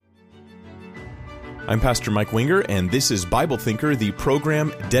I'm Pastor Mike Winger, and this is Bible Thinker, the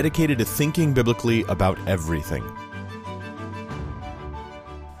program dedicated to thinking biblically about everything.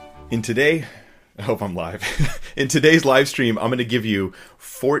 I hope I'm live. In today's live stream, I'm going to give you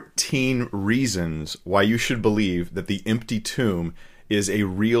 14 reasons why you should believe that the empty tomb is a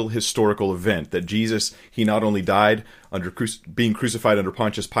real historical event, that Jesus, he not only died under being crucified under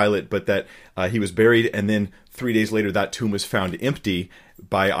Pontius Pilate, but that he was buried, and then 3 days later that tomb was found empty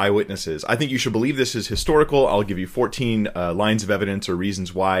by eyewitnesses. I think you should believe this is historical. I'll give you 14 lines of evidence or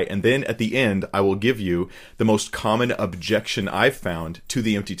reasons why, and then at the end, I will give you the most common objection I've found to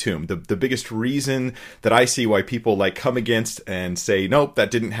the empty tomb. The biggest reason that I see why people come against and say, nope,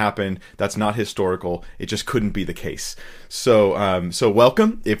 that didn't happen, that's not historical, it just couldn't be the case. So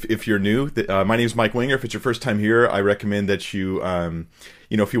welcome, if you're new. My name is Mike Winger. If it's your first time here, I recommend that you,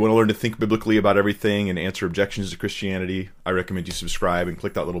 if you want to learn to think biblically about everything and answer objections to Christianity, I recommend you subscribe and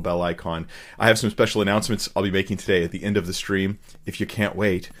click that little bell icon. I have some special announcements I'll be making today at the end of the stream. If you can't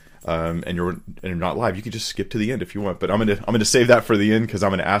wait, and you're not live, you can just skip to the end if you want. But I'm gonna save that for the end because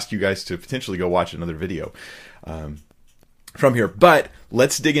I'm gonna ask you guys to potentially go watch another video from here. But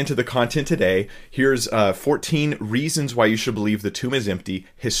let's dig into the content today. Here's 14 reasons why you should believe the tomb is empty,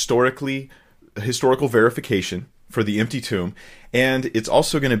 historical verification for the empty tomb, and it's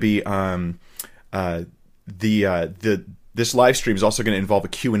also going to be this live stream is also going to involve a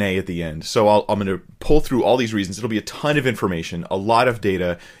Q&A at the end. So I'm going to pull through all these reasons. It'll be a ton of information, a lot of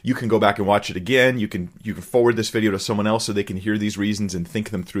data. You can go back and watch it again. You can forward this video to someone else so they can hear these reasons and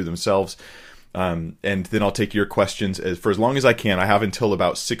think them through themselves. And then I'll take your questions for as long as I can. I have until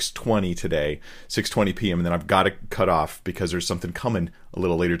about 6:20 today, 6:20 p.m., and then I've got to cut off because there's something coming a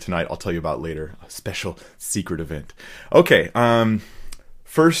little later tonight I'll tell you about later, a special secret event. Okay,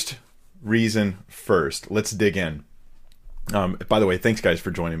 first reason first. Let's dig in. By the way, thanks guys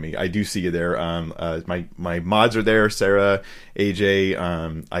for joining me. I do see you there. My mods are there, Sarah,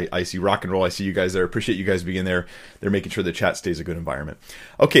 AJ, I see Rock and Roll. I see you guys there. Appreciate you guys being there. They're making sure the chat stays a good environment.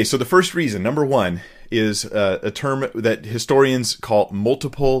 Okay, so the first reason, number one, is a term that historians call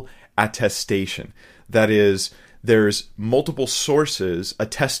multiple attestation. That is, there's multiple sources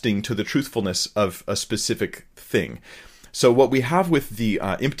attesting to the truthfulness of a specific thing. So what we have with the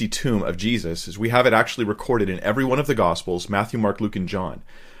empty tomb of Jesus is we have it actually recorded in every one of the Gospels, Matthew, Mark, Luke, and John.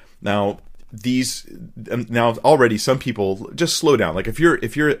 Now, already some people, just slow down. If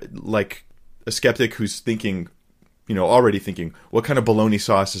you're like a skeptic who's thinking, already thinking, what kind of bologna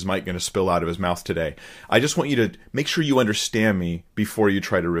sauce is Mike going to spill out of his mouth today? I just want you to make sure you understand me before you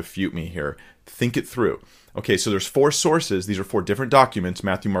try to refute me here. Think it through. Okay, so there's 4 sources. These are 4 different documents: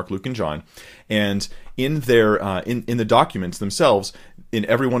 Matthew, Mark, Luke, and John. And in their in the documents themselves, in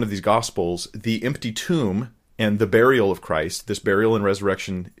every one of these Gospels, the empty tomb and the burial of Christ, this burial and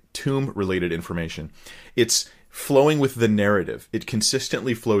resurrection tomb-related information, it's flowing with the narrative. It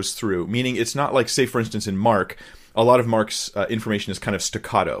consistently flows through, meaning it's not like, say, for instance, in Mark, a lot of Mark's information is kind of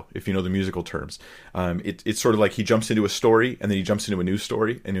staccato, if you know the musical terms. It's sort of like he jumps into a story, and then he jumps into a new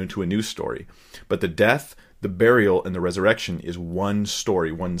story, and into a new story. But the death, the burial, and the resurrection is one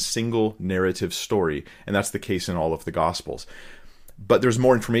story, one single narrative story, and that's the case in all of the Gospels. But there's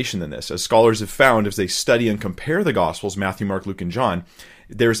more information than this. As scholars have found, as they study and compare the Gospels, Matthew, Mark, Luke, and John,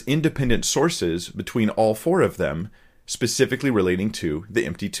 there's independent sources between all 4 of them, specifically relating to the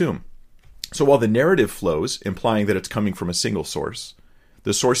empty tomb. So while the narrative flows, implying that it's coming from a single source,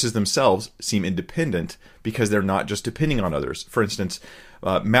 the sources themselves seem independent because they're not just depending on others. For instance,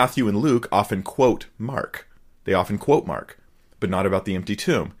 Matthew and Luke often quote Mark. They often quote Mark, but not about the empty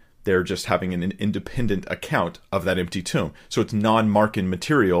tomb. They're just having an independent account of that empty tomb. So it's non-Markan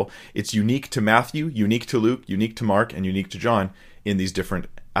material. It's unique to Matthew, unique to Luke, unique to Mark, and unique to John in these different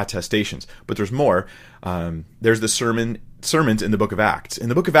attestations. But there's more. There's the sermons in the book of Acts. In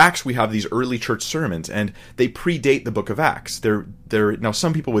the book of Acts, we have these early church sermons, and they predate the book of Acts. Now,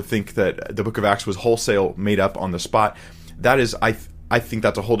 some people would think that the book of Acts was wholesale made up on the spot. That is, I think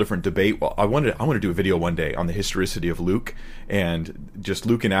that's a whole different debate. Well, I want to do a video one day on the historicity of Luke and just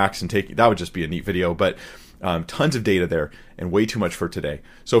Luke and Acts, and that would just be a neat video. But tons of data there, and way too much for today.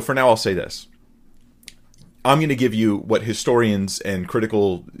 So for now, I'll say this. I'm going to give you what historians and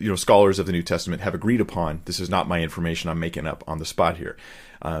critical, scholars of the New Testament have agreed upon. This is not my information I'm making up on the spot here.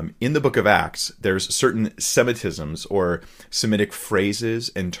 In the book of Acts, there's certain Semitisms or Semitic phrases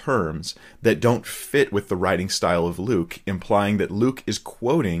and terms that don't fit with the writing style of Luke, implying that Luke is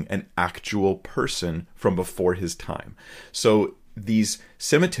quoting an actual person from before his time. So these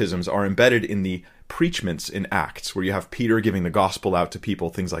Semitisms are embedded in the preachments in Acts, where you have Peter giving the gospel out to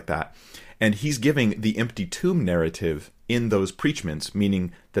people, things like that. And he's giving the empty tomb narrative in those preachments,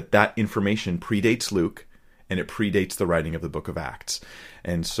 meaning that information predates Luke and it predates the writing of the book of Acts.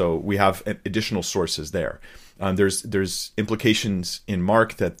 And so we have additional sources there. There's implications in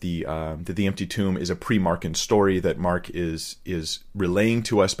Mark that the empty tomb is a pre-Markan story that Mark is relaying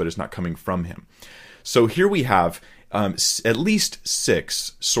to us, but is not coming from him. So here we have at least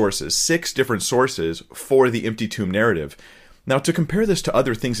six different sources for the empty tomb narrative. Now, to compare this to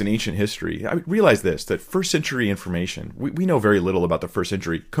other things in ancient history, I realize this, that first century information, we know very little about the first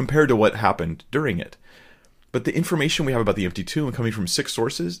century compared to what happened during it. But the information we have about the empty tomb coming from six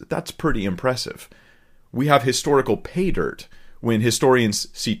sources, that's pretty impressive. We have historical pay dirt. When historians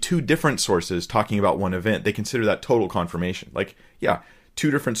see two different sources talking about one event, they consider that total confirmation. Like, yeah,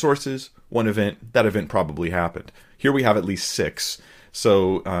 two different sources, one event, that event probably happened. Here we have at least six.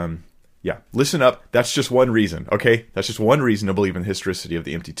 So, yeah, listen up. That's just one reason, okay? That's just one reason to believe in the historicity of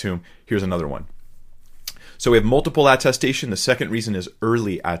the empty tomb. Here's another one. So we have multiple attestation. The second reason is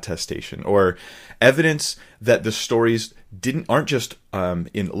early attestation, or evidence that the stories aren't just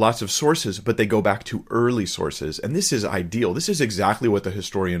in lots of sources, but they go back to early sources. And this is ideal. This is exactly what the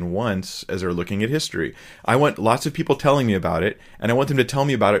historian wants as they're looking at history. I want lots of people telling me about it, and I want them to tell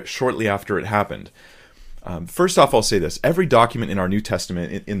me about it shortly after it happened. First off, I'll say this. Every document in our New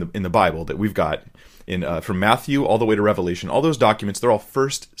Testament, in the Bible that we've got, from Matthew all the way to Revelation, all those documents, they're all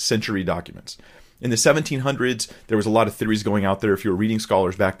first century documents. In the 1700s, there was a lot of theories going out there. If you were reading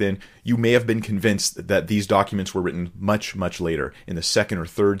scholars back then, you may have been convinced that these documents were written much, much later, in the 2nd or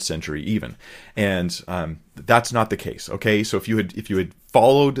 3rd century even. And that's not the case, okay? So if you had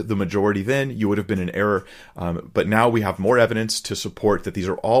followed the majority then, you would have been in error. But now we have more evidence to support that these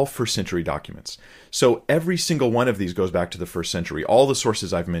are all first century documents. So every single one of these goes back to the 1st century, all the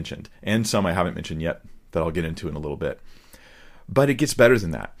sources I've mentioned, and some I haven't mentioned yet that I'll get into in a little bit. But it gets better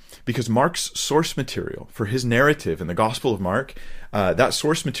than that, because Mark's source material for his narrative in the Gospel of Mark, that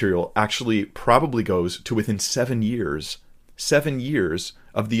source material actually probably goes to within 7 years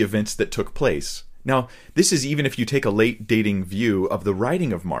of the events that took place. Now, this is even if you take a late dating view of the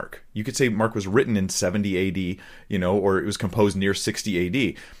writing of Mark. You could say Mark was written in 70 AD, or it was composed near 60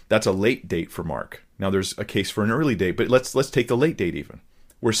 AD. That's a late date for Mark. Now, there's a case for an early date, but let's take the late date even.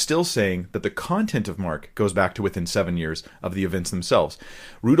 We're still saying that the content of Mark goes back to within 7 years of the events themselves.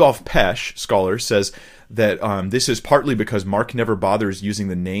 Rudolf Pesch, scholar, says that this is partly because Mark never bothers using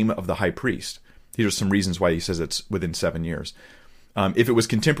the name of the high priest. These are some reasons why he says it's within 7 years. If it was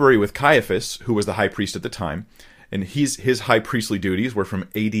contemporary with Caiaphas, who was the high priest at the time, and his high priestly duties were from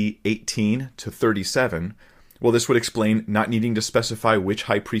AD 18 to 37, well, this would explain not needing to specify which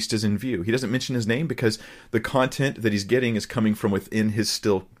high priest is in view. He doesn't mention his name because the content that he's getting is coming from within his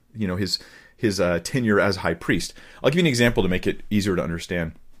tenure as high priest. I'll give you an example to make it easier to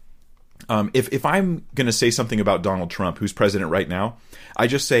understand. If I'm going to say something about Donald Trump, who's president right now, I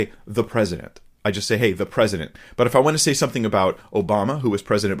just say the president. I just say, hey, the president. But if I want to say something about Obama, who was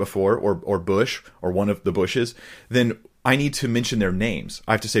president before, or Bush, or one of the Bushes, then I need to mention their names.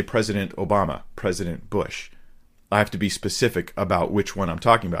 I have to say President Obama, President Bush. I have to be specific about which one I'm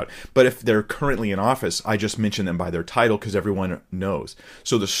talking about. But if they're currently in office, I just mention them by their title because everyone knows.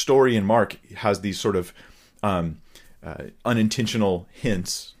 So the story in Mark has these sort of unintentional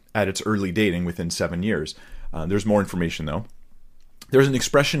hints at its early dating within 7 years. There's more information, though. There's an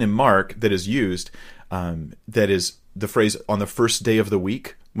expression in Mark that is used that is the phrase, on the first day of the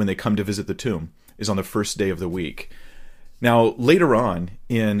week, when they come to visit the tomb, is on the first day of the week. Now, later on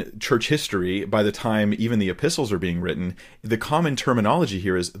in church history, by the time even the epistles are being written, the common terminology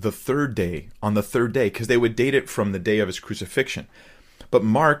here is the third day, on the third day, because they would date it from the day of his crucifixion. But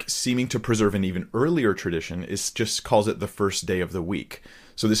Mark, seeming to preserve an even earlier tradition, just calls it the first day of the week.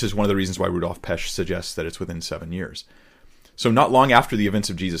 So this is one of the reasons why Rudolf Pesch suggests that it's within 7 years. So not long after the events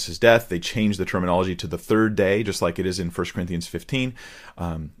of Jesus' death, they changed the terminology to the third day, just like it is in 1 Corinthians 15.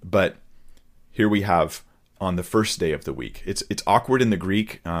 But here we have on the first day of the week. It's awkward in the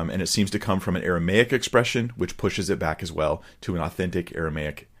Greek, and it seems to come from an Aramaic expression, which pushes it back as well to an authentic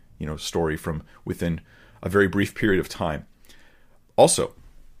Aramaic, story from within a very brief period of time. Also,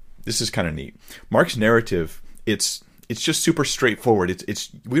 this is kind of neat. Mark's narrative, it's just super straightforward.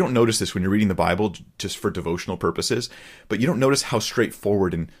 We don't notice this when you're reading the Bible just for devotional purposes, but you don't notice how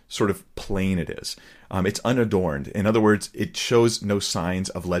straightforward and sort of plain it is. It's unadorned. In other words, it shows no signs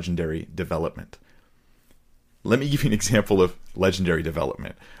of legendary development. Let me give you an example of legendary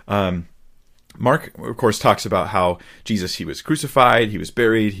development. Mark, of course, talks about how Jesus, he was crucified, he was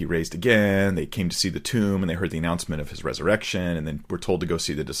buried, he raised again, they came to see the tomb, and they heard the announcement of his resurrection, and then were told to go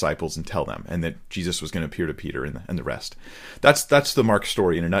see the disciples and tell them, and that Jesus was going to appear to Peter and the rest. That's the Mark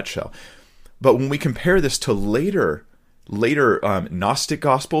story in a nutshell. But when we compare this to later Later Gnostic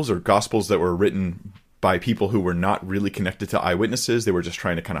gospels, or gospels that were written by people who were not really connected to eyewitnesses, they were just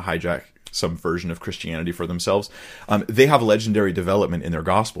trying to kind of hijack some version of Christianity for themselves. They have legendary development in their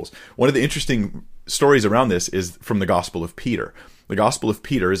gospels. One of the interesting stories around this is from the Gospel of Peter. The Gospel of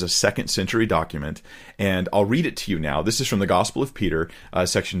Peter is a 2nd century document, and I'll read it to you now. This is from the Gospel of Peter,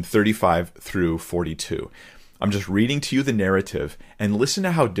 section 35 through 42. I'm just reading to you the narrative, and listen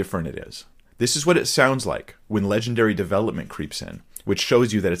to how different it is. This is what it sounds like when legendary development creeps in, which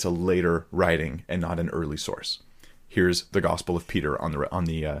shows you that it's a later writing and not an early source. Here's the Gospel of Peter on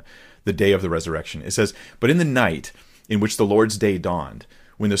the day of the resurrection. It says, "But in the night in which the Lord's day dawned,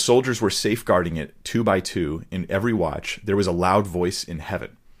 when the soldiers were safeguarding it 2 by 2 in every watch, there was a loud voice in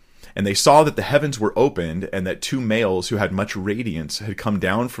heaven. And they saw that the heavens were opened, and that 2 males who had much radiance had come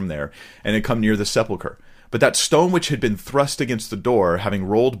down from there and had come near the sepulchre. But that stone which had been thrust against the door, having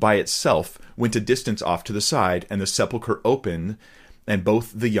rolled by itself, went a distance off to the side, and the sepulchre opened, and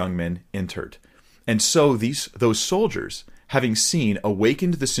both the young men entered. And so those soldiers, having seen,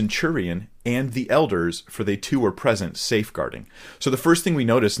 awakened the centurion and the elders, for they too were present, safeguarding." So the first thing we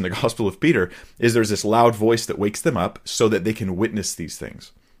notice in the Gospel of Peter is there's this loud voice that wakes them up so that they can witness these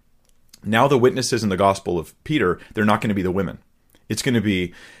things. Now the witnesses in the Gospel of Peter, they're not going to be the women. It's going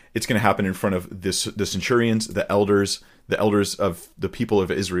to happen in front of the centurions, the elders of the people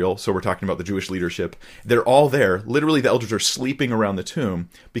of Israel. So we're talking about the Jewish leadership. They're all there. Literally, the elders are sleeping around the tomb,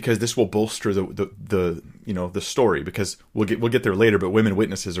 because this will bolster the story. Because we'll get there later, but women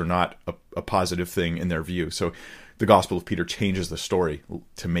witnesses are not a positive thing in their view. So the Gospel of Peter changes the story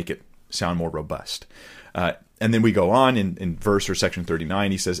to make it sound more robust. And then we go on in verse or section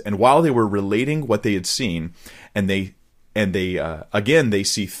 39. He says, "And while they were relating what they had seen, and they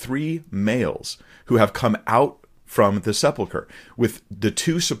see 3 males who have come out from the sepulchre, with the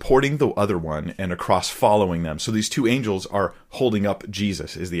 2 supporting the other one and a cross following them." So these 2 angels are holding up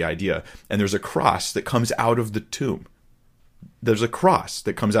Jesus, is the idea. And there's a cross that comes out of the tomb. There's a cross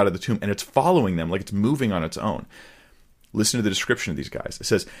that comes out of the tomb, and it's following them like it's moving on its own. Listen to the description of these guys. It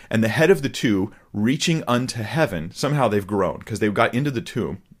says, "And the head of the 2, reaching unto heaven," somehow they've grown, because they got into the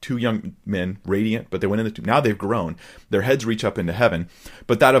tomb. 2 young men, radiant, but they went in the tomb. Now they've grown. Their heads reach up into heaven,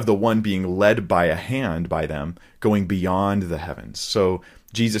 but that of the one being led by a hand by them, going beyond the heavens. So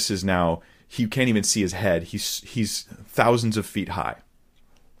Jesus is now, he can't even see his head. He's thousands of feet high.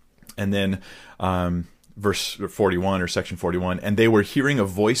 And then verse 41 or section 41, "And they were hearing a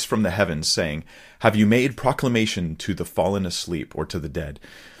voice from the heavens saying, Have you made proclamation to the fallen asleep," or to the dead?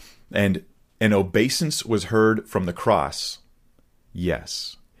 "And an obeisance was heard from the cross."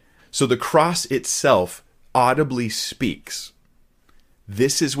 Yes. So the cross itself audibly speaks.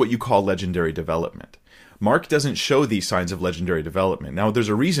 This is what you call legendary development. Mark doesn't show these signs of legendary development. Now, there's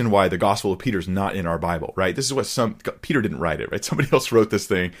a reason why the Gospel of Peter is not in our Bible, right? This is what Peter didn't write it, right? Somebody else wrote this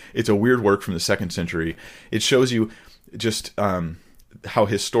thing. It's a weird work from the 2nd century. It shows you just how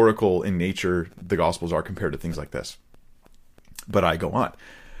historical in nature the Gospels are compared to things like this. But I go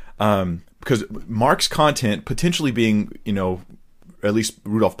on. Because Mark's content potentially being, at least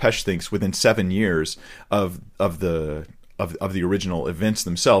Rudolf Pesch thinks, within 7 years of the original events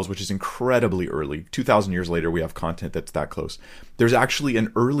themselves, which is incredibly early. 2,000 years later, we have content that's that close. There's actually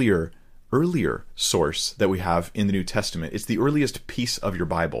an earlier source that we have in the New Testament. It's the earliest piece of your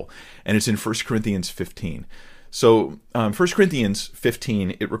Bible, and it's in 1 Corinthians 15. So 1 Corinthians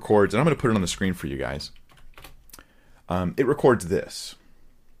 15, it records, and I'm going to put it on the screen for you guys. It records this.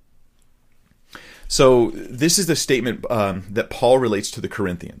 So this is the statement that Paul relates to the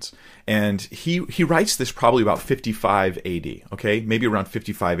Corinthians. And he writes this probably about 55 AD, okay? Maybe around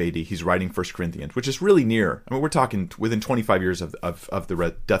 55 AD, he's writing 1 Corinthians, which is really near. I mean, we're talking within 25 years of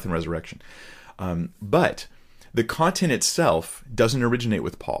the death and resurrection. But the content itself doesn't originate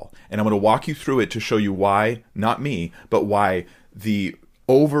with Paul. And I'm going to walk you through it to show you why, not me, but why the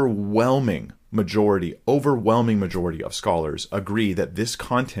overwhelming majority of scholars agree that this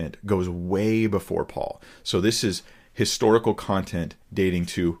content goes way before Paul. So this is historical content dating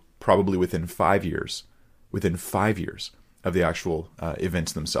to probably within 5 years of the actual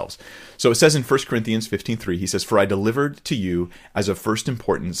events themselves. So it says in 1 Corinthians 15:3, he says, "For I delivered to you as of first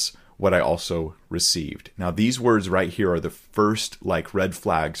importance what I also received." Now these words right here are the first red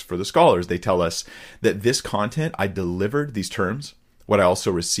flags for the scholars. They tell us that this content, I delivered, these terms, what I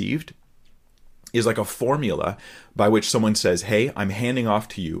also received, is like a formula by which someone says, hey, I'm handing off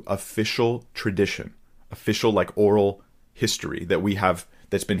to you official tradition, official oral history that we have,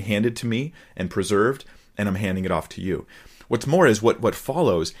 that's been handed to me and preserved, and I'm handing it off to you. What's more is what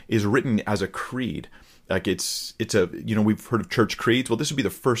follows is written as a creed. Like it's a, we've heard of church creeds. Well, this would be the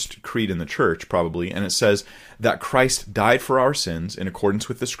first creed in the church probably. And it says that Christ died for our sins in accordance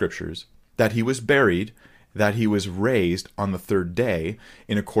with the scriptures, that he was buried, that he was raised on the third day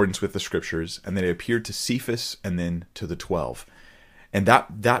in accordance with the scriptures, and that he appeared to Cephas and then to the 12. And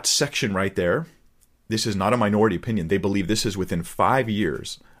that section right there, this is not a minority opinion. They believe this is within 5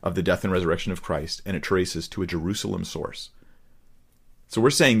 years of the death and resurrection of Christ, and it traces to a Jerusalem source. So we're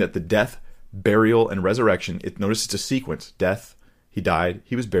saying that the death, burial, and resurrection, notice it's a sequence. Death, he died,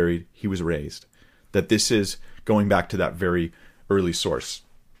 he was buried, he was raised. That this is going back to that very early source.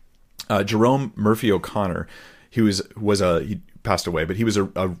 Jerome Murphy O'Connor, he passed away, but he was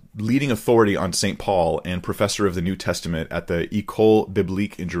a leading authority on St. Paul and professor of the New Testament at the École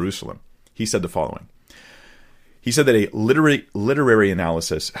Biblique in Jerusalem. He said the following. He said that a literary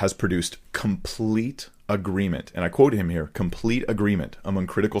analysis has produced complete agreement, and I quote him here, complete agreement among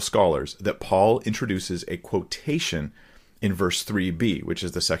critical scholars that Paul introduces a quotation in verse 3b, which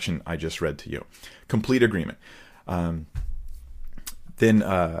is the section I just read to you. Complete agreement. Then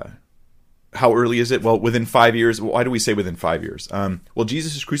how early is it? Well, within 5 years. Why do we say within 5 years? Well,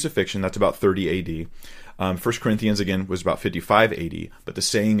 Jesus' crucifixion, that's about 30 AD. 1 Corinthians, again, was about 55 AD, but the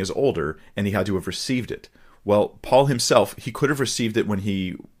saying is older, and he had to have received it. Well, Paul himself, he could have received it when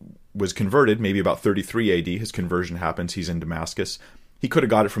he was converted, maybe about 33 AD. His conversion happens. He's in Damascus. He could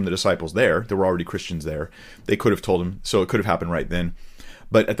have got it from the disciples there. There were already Christians there. They could have told him, so it could have happened right then.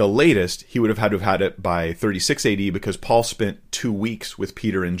 But at the latest, he would have had to have had it by 36 AD because Paul spent 2 weeks with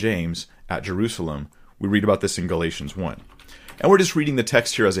Peter and James at Jerusalem. We read about this in Galatians 1. And we're just reading the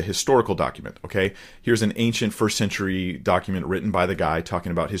text here as a historical document, okay? Here's an ancient first century document written by the guy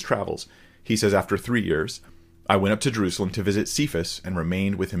talking about his travels. He says, after 3 years, I went up to Jerusalem to visit Cephas and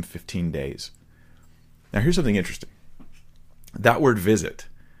remained with him 15 days. Now, here's something interesting. That word visit,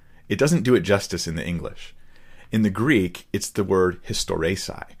 it doesn't do it justice in the English. In the Greek, it's the word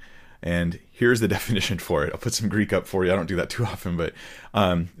historesai. And here's the definition for it. I'll put some Greek up for you. I don't do that too often, but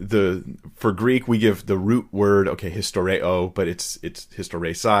for Greek, we give the root word, historeo, but it's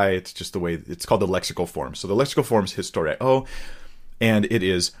historesai. It's just the way, it's called the lexical form. So the lexical form is historeo, and it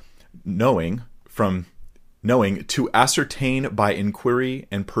is knowing, to ascertain by inquiry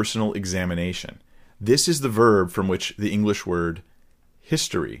and personal examination. This is the verb from which the English word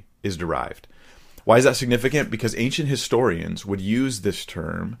history is derived. Why is that significant? Because ancient historians would use this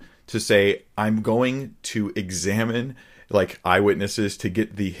term to say, I'm going to examine like eyewitnesses to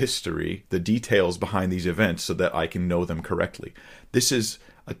get the history, the details behind these events so that I can know them correctly. This is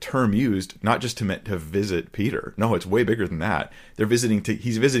a term used not just to visit Peter. No, it's way bigger than that.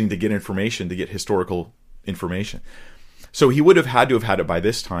 He's visiting to get information, to get historical information. So he would have had to have had it by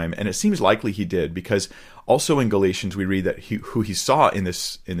this time, and it seems likely he did, because also in Galatians we read that who he saw in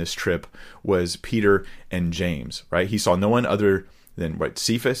this trip was Peter and James, right? He saw no one other than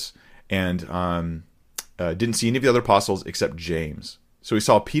Cephas, and didn't see any of the other apostles except James. So he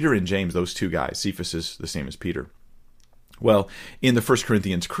saw Peter and James, those two guys. Cephas is the same as Peter. Well, in the 1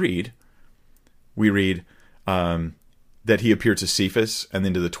 Corinthians Creed, we read that he appeared to Cephas and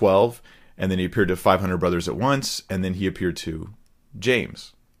then to the 12, and then he appeared to 500 brothers at once, and then he appeared to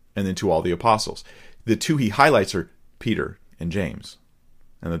James, and then to all the apostles. The two he highlights are Peter and James,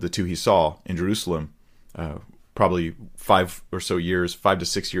 and the two he saw in Jerusalem probably 5 to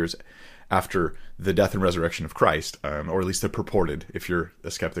 6 years after the death and resurrection of Christ, or at least the purported, if you're a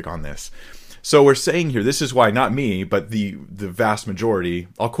skeptic on this. So we're saying here, this is why not me, but the vast majority,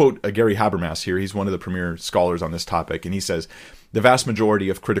 I'll quote Gary Habermas here, he's one of the premier scholars on this topic, and he says, the vast majority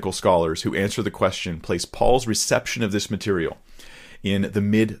of critical scholars who answer the question place Paul's reception of this material in the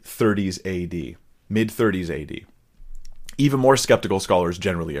mid-30s AD. Mid-30s AD. Even more skeptical scholars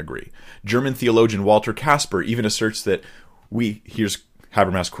generally agree. German theologian Walter Kasper even asserts that here's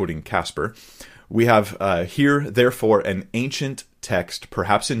Habermas quoting Kasper, we have here, therefore, an ancient text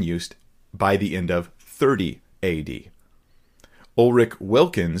perhaps in use by the end of 30 AD. Ulrich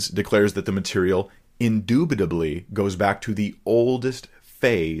Wilkins declares that the material indubitably goes back to the oldest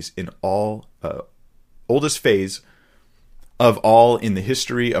phase of all in the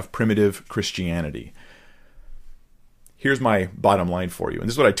history of primitive Christianity. Here's my bottom line for you, and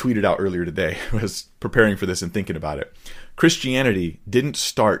this is what I tweeted out earlier today. I was preparing for this and thinking about it. Christianity didn't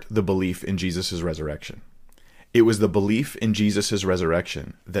start the belief in Jesus' resurrection. It was the belief in Jesus'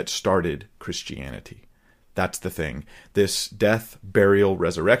 resurrection that started Christianity. That's the thing. This death, burial,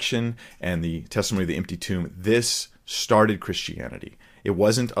 resurrection, and the testimony of the empty tomb, this started Christianity. It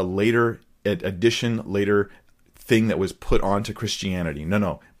wasn't a later addition, later thing that was put onto Christianity.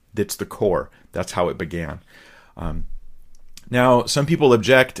 No. It's the core. That's how it began. Now, some people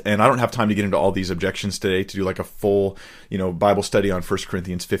object, and I don't have time to get into all these objections today to do like a full, Bible study on 1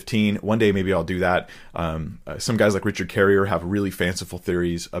 Corinthians 15. One day, maybe I'll do that. Some guys like Richard Carrier have really fanciful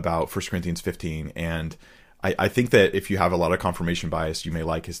theories about 1 Corinthians 15, and I think that if you have a lot of confirmation bias, you may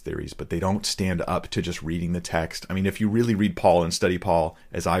like his theories, but they don't stand up to just reading the text. I mean, if you really read Paul and study Paul,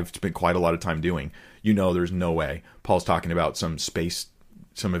 as I've spent quite a lot of time doing, there's no way Paul's talking about some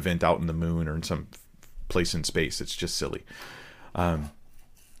event out in the moon or in some place in space. It's just silly.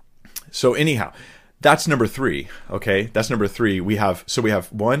 So anyhow, that's number 3. Okay. That's number 3. We have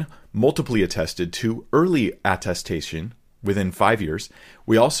 1, multiply attested; 2, early attestation within 5 years.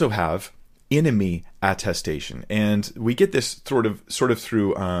 We also have enemy attestation. And we get this sort of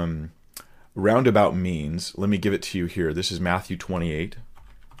through, roundabout means. Let me give it to you here. This is Matthew 28.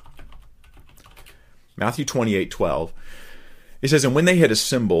 Matthew 28:12. It says, "And when they had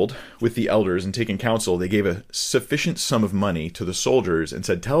assembled with the elders and taken counsel, they gave a sufficient sum of money to the soldiers and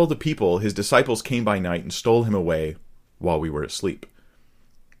said, 'Tell the people his disciples came by night and stole him away while we were asleep.'"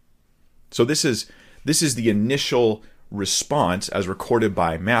 So this is the initial response as recorded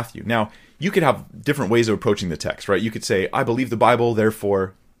by Matthew. Now, you could have different ways of approaching the text, right? You could say, "I believe the Bible,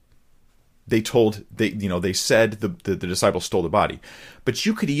 therefore they said the disciples stole the body." But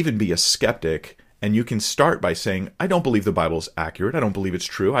you could even be a skeptic, and you can start by saying, "I don't believe the Bible's accurate. I don't believe it's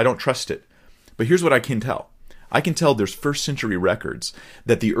true. I don't trust it." But here's what I can tell. I can tell there's first century records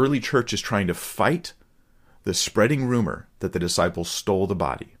that the early church is trying to fight the spreading rumor that the disciples stole the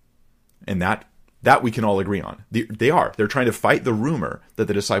body. And that we can all agree on. They're trying to fight the rumor that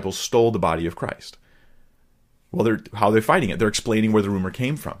the disciples stole the body of Christ. Well, how are they fighting it? They're explaining where the rumor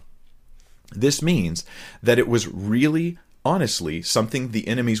came from. This means that it was really, honestly, something the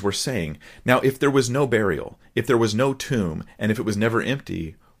enemies were saying. Now, if there was no burial, if there was no tomb, and if it was never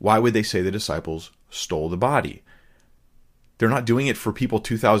empty, why would they say the disciples stole the body? They're not doing it for people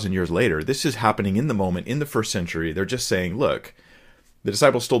 2,000 years later. This is happening in the moment, in the first century. They're just saying, look, the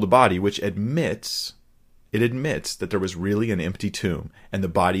disciples stole the body, which admits that there was really an empty tomb and the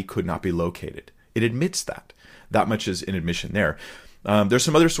body could not be located. It admits that. That much is an admission there. There's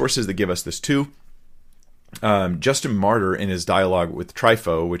some other sources that give us this too. Justin Martyr, in his dialogue with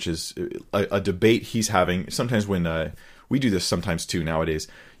Trypho, which is a debate he's having, sometimes when we do this sometimes too nowadays,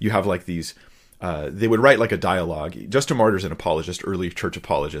 you have like these, they would write like a dialogue. Justin Martyr's an apologist, early church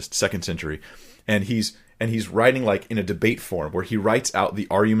apologist, 2nd century, and he's writing like in a debate form where he writes out the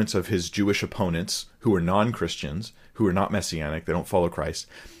arguments of his Jewish opponents who are non-Christians, who are not messianic, they don't follow Christ.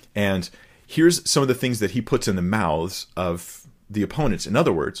 And here's some of the things that he puts in the mouths of the opponents. In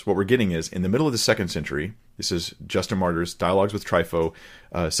other words, what we're getting is, in the middle of the 2nd century, this is Justin Martyr's Dialogues with Trypho,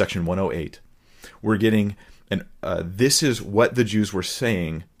 section 108, we're getting, this is what the Jews were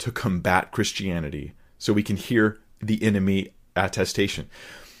saying to combat Christianity, so we can hear the enemy attestation.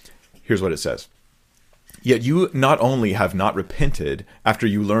 Here's what it says. "Yet you not only have not repented after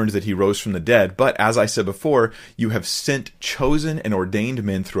you learned that he rose from the dead, but, as I said before, you have sent chosen and ordained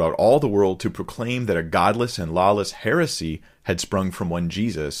men throughout all the world to proclaim that a godless and lawless heresy had sprung from one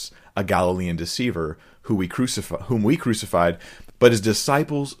Jesus, a Galilean deceiver, whom we crucified, but his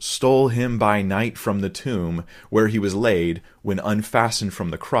disciples stole him by night from the tomb where he was laid when unfastened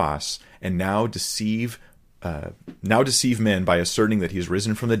from the cross, and now deceive men by asserting that he is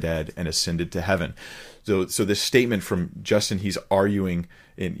risen from the dead and ascended to heaven." So this statement from Justin, he's arguing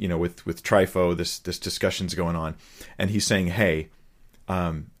with Trypho, this discussion's going on, and he's saying, hey,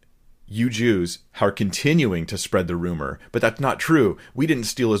 you Jews are continuing to spread the rumor, but that's not true. We didn't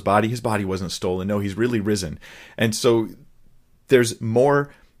steal his body. His body wasn't stolen. No, he's really risen. And so there's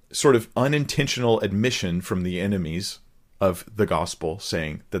more sort of unintentional admission from the enemies of the gospel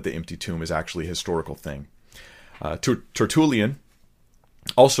saying that the empty tomb is actually a historical thing. Tertullian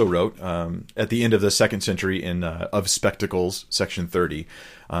also wrote at the end of the 2nd century in Of Spectacles, section 30.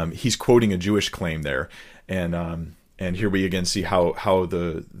 He's quoting a Jewish claim there, and here we again see how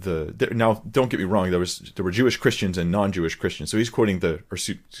now don't get me wrong, there were Jewish Christians and non-Jewish Christians. So he's quoting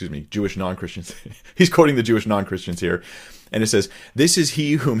Jewish non-Christians. He's quoting the Jewish non-Christians here, and it says, "This is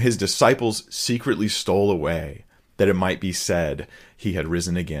he whom his disciples secretly stole away, that it might be said he had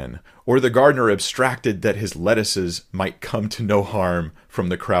risen again. Or the gardener abstracted that his lettuces might come to no harm from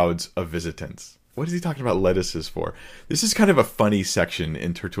the crowds of visitants." What is he talking about lettuces for? This is kind of a funny section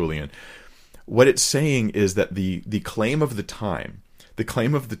in Tertullian. What it's saying is that the claim of the time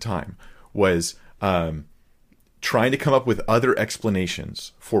was trying to come up with other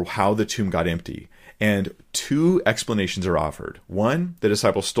explanations for how the tomb got empty. And 2 explanations are offered. One, the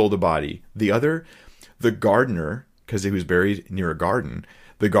disciples stole the body. The other, the gardener, because he was buried near a garden,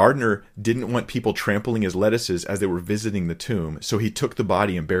 The gardener didn't want people trampling his lettuces as they were visiting the tomb, so he took the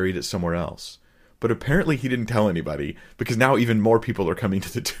body and buried it somewhere else. But apparently he didn't tell anybody, because now even more people are coming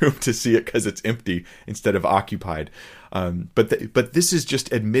to the tomb to see it because it's empty instead of occupied. But this is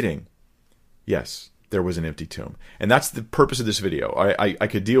just admitting, yes, there was an empty tomb. And that's the purpose of this video. I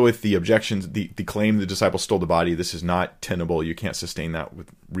could deal with the objections, the claim the disciples stole the body. This is not tenable. You can't sustain that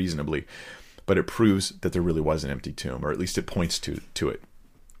reasonably. But it proves that there really was an empty tomb, or at least it points to it.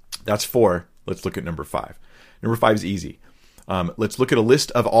 That's 4. Let's look at number 5. Number 5 is easy. Let's look at a list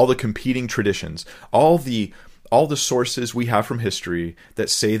of all the competing traditions, all the sources we have from history that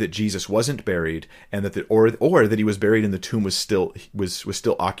say that Jesus wasn't buried, and that or that he was buried and the tomb was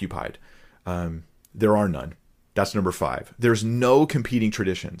still occupied. There are none. That's number 5. There's no competing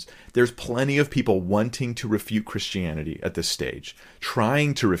traditions. There's plenty of people wanting to refute Christianity at this stage,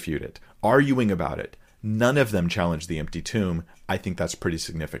 trying to refute it, arguing about it. None of them challenge the empty tomb. I think that's pretty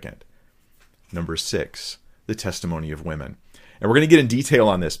significant. Number 6, the testimony of women. And we're going to get in detail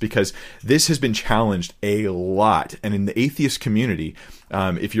on this because this has been challenged a lot. And in the atheist community,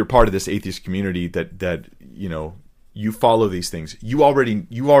 if you're part of this atheist community that you follow these things, you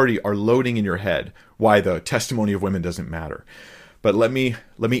already are loading in your head why the testimony of women doesn't matter. But let me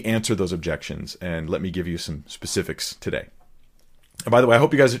answer those objections, and let me give you some specifics today. And by the way, I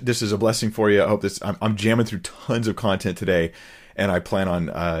hope you guys, this is a blessing for you. I hope I'm jamming through tons of content today, and I plan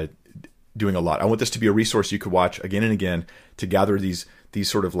on doing a lot. I want this to be a resource you could watch again and again to gather these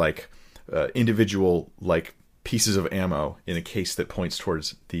sort of individual pieces of ammo in a case that points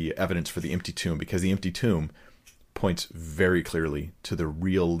towards the evidence for the empty tomb, because the empty tomb points very clearly to the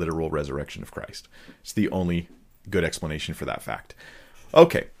real, literal resurrection of Christ. It's the only good explanation for that fact.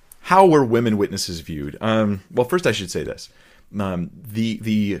 Okay, how were women witnesses viewed? Well, first I should say this.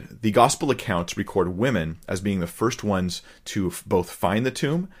 The gospel accounts record women as being the first ones to both find the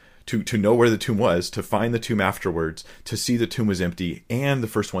tomb, to know where the tomb was, to find the tomb afterwards, to see the tomb was empty, and the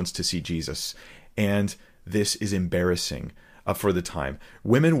first ones to see Jesus. And this is embarrassing for the time.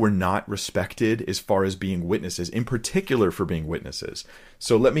 Women were not respected as far as being witnesses, in particular for being witnesses.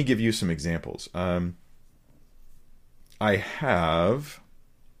 So let me give you some examples. I have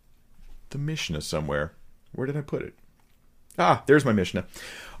the Mishnah somewhere. Where did I put it? There's my Mishnah.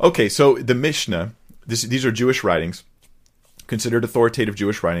 Okay, so the Mishnah, these are Jewish writings, considered authoritative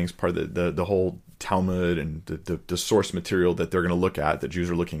Jewish writings, part of the whole Talmud and the source material that they're going to look at, that Jews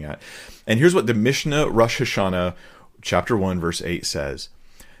are looking at. And here's what the Mishnah Rosh Hashanah, chapter 1, verse 8 says.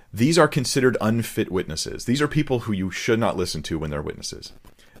 These are considered unfit witnesses. These are people who you should not listen to when they're witnesses.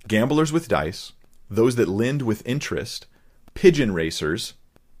 Gamblers with dice, those that lend with interest, pigeon racers,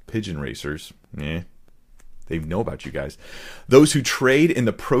 they know about you guys, those who trade in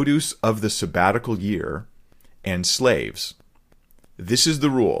the produce of the sabbatical year, and slaves. This is the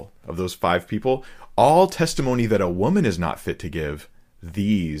rule of those 5 people. All testimony that a woman is not fit to give,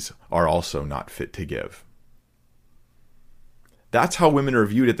 these are also not fit to give. That's how women are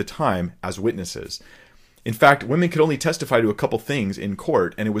viewed at the time as witnesses. In fact, women could only testify to a couple things in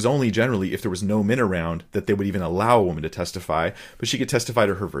court, and it was only generally if there was no men around that they would even allow a woman to testify. But she could testify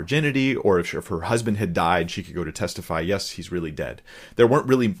to her virginity, or if her husband had died, she could go to testify, yes, he's really dead. There weren't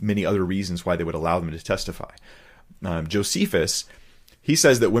really many other reasons why they would allow them to testify. Josephus, he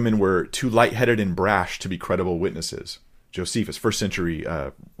says that women were too lightheaded and brash to be credible witnesses. Josephus, 1st century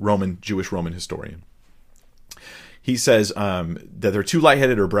Jewish Roman historian. He says that they're too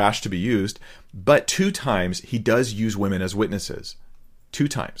lightheaded or brash to be used, but 2 times he does use women as witnesses. 2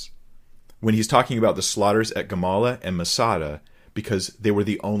 times. When he's talking about the slaughters at Gamala and Masada, because they were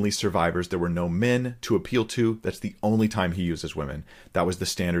the only survivors. There were no men to appeal to. That's the only time he uses women. That was the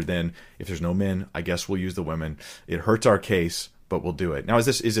standard then. If there's no men, I guess we'll use the women. It hurts our case, but we'll do it. Now, is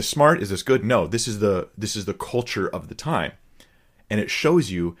this smart? Is this good? No, this is the culture of the time. And it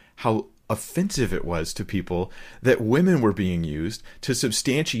shows you how offensive it was to people that women were being used to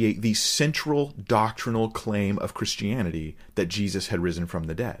substantiate the central doctrinal claim of Christianity that Jesus had risen from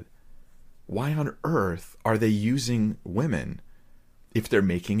the dead. Why on earth are they using women if they're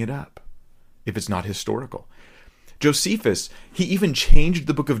making it up, if it's not historical? Josephus, he even changed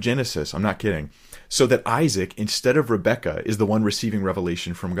the book of Genesis, I'm not kidding, so that Isaac, instead of Rebekah, is the one receiving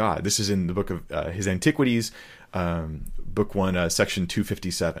revelation from God. This is in the book of his Antiquities, book 1, section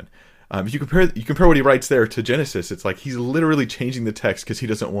 257. If you compare what he writes there to Genesis, it's like he's literally changing the text because he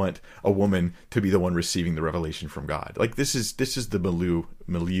doesn't want a woman to be the one receiving the revelation from God. Like this is the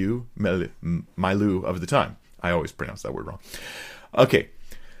milieu of the time. I always pronounce that word wrong. Okay,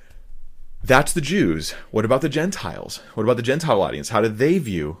 that's the Jews. What about the Gentiles? What about the Gentile audience? How do they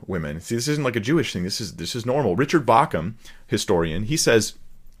view women? See, this isn't like a Jewish thing. This is normal. Richard Bauckham, historian, he says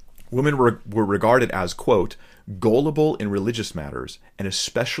Women were regarded as, quote, gullible in religious matters and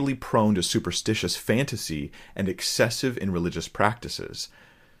especially prone to superstitious fantasy and excessive in religious practices.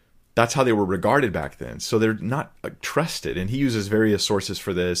 That's how they were regarded back then. So they're not trusted. And he uses various sources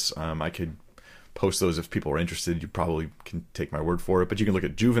for this. I could post those if people are interested. You probably can take my word for it. But you can look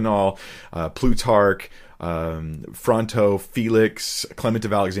at Juvenal, Plutarch, Fronto, Felix, Clement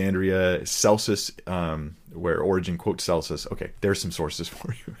of Alexandria, Celsus, where Origen quotes Celsus. Okay, there's some sources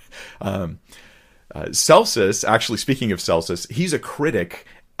for you. Celsus, actually, speaking of Celsus, he's a critic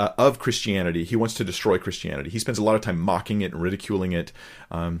of Christianity. He wants to destroy Christianity. He spends a lot of time mocking it and ridiculing it,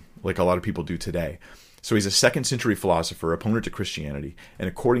 like a lot of people do today. So he's a 2nd century philosopher, opponent to Christianity. And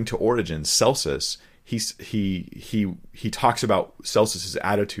according to Origen, Celsus, he talks about Celsus's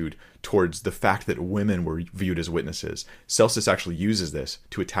attitude towards the fact that women were viewed as witnesses. Celsus actually uses this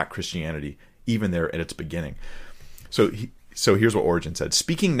to attack Christianity, even there at its beginning. So here's what Origen said.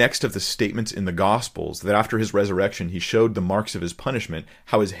 Speaking next of the statements in the Gospels that after his resurrection he showed the marks of his punishment,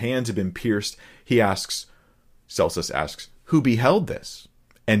 how his hands had been pierced, Celsus asks, who beheld this?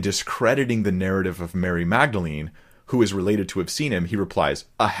 And discrediting the narrative of Mary Magdalene, who is related to have seen him, he replies,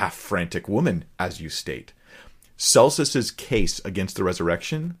 a half-frantic woman, as you state. Celsus's case against the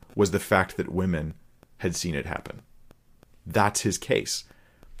resurrection was the fact that women had seen it happen. That's his case.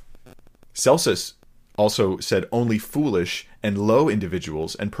 Celsus also said only foolish and low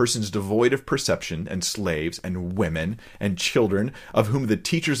individuals and persons devoid of perception and slaves and women and children of whom the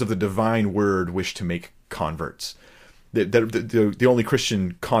teachers of the divine word wish to make converts. The only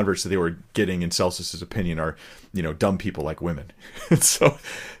Christian converts that they were getting in Celsus's opinion are, dumb people like women. so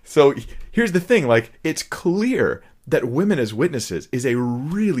here's the thing, it's clear that women as witnesses is a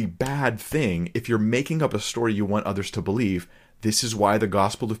really bad thing if you're making up a story you want others to believe. This is why the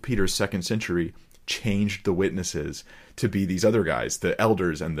Gospel of Peter, 2nd century, changed the witnesses to be these other guys, the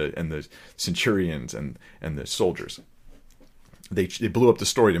elders and the centurions and the soldiers. They blew up the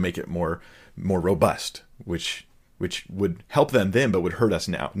story to make it more robust, which would help them then, but would hurt us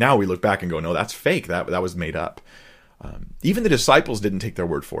now. Now we look back and go, no, that's fake. That was made up. Even the disciples didn't take their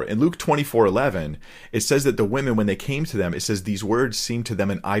word for it. In Luke 24:11, it says that the women, when they came to them, it says these words seemed to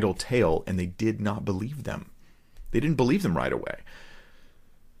them an idle tale, and they did not believe them. They didn't believe them right away.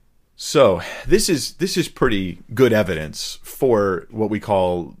 So this is pretty good evidence for what we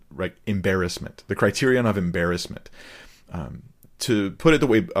call embarrassment, the criterion of embarrassment. To put it the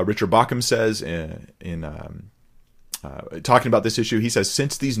way Richard Bauckham says in talking about this issue, he says,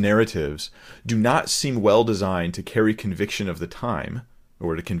 since these narratives do not seem well designed to carry conviction of the time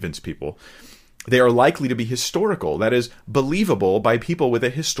or to convince people, they are likely to be historical, that is, believable by people with a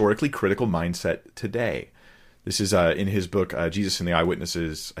historically critical mindset today. This is in his book, Jesus and the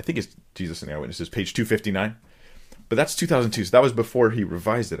Eyewitnesses. I think it's Jesus and the Eyewitnesses, page 259. But that's 2002, so that was before he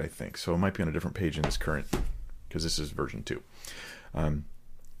revised it, I think. So it might be on a different page in this current, because this is version 2.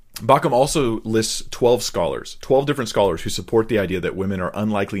 Bauckham also lists 12 different scholars who support the idea that women are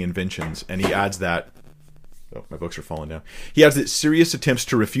unlikely inventions, and he adds that, oh, my books are falling down. He adds that serious attempts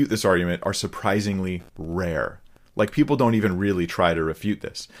to refute this argument are surprisingly rare. People don't even really try to refute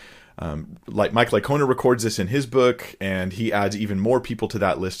this. Mike Licona records this in his book, and he adds even more people to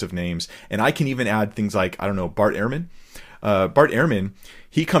that list of names. And I can even add things like, Bart Ehrman. Bart Ehrman,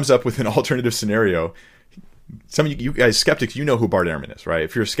 he comes up with an alternative scenario. Some of you guys skeptics, you know who Bart Ehrman is, right?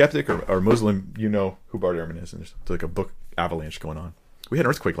 If you're a skeptic or Muslim, you know who Bart Ehrman is. And there's like a book avalanche going on. We had an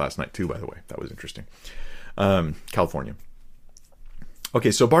earthquake last night too, by the way. That was interesting. California.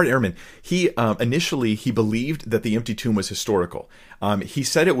 Okay, so Bart Ehrman, he initially believed that the empty tomb was historical. He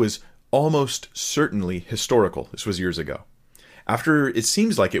said it was almost certainly historical. This was years ago. It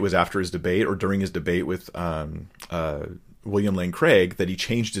seems like it was after his debate or during his debate with William Lane Craig that he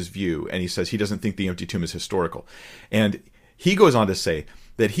changed his view, and he says he doesn't think the empty tomb is historical. And he goes on to say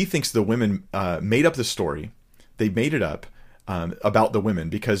that he thinks the women made up the story. They made it up about the women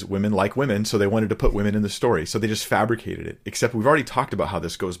because women like women, so they wanted to put women in the story. So they just fabricated it. Except we've already talked about how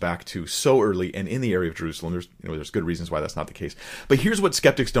this goes back to so early and in the area of Jerusalem. There's good reasons why that's not the case. But here's what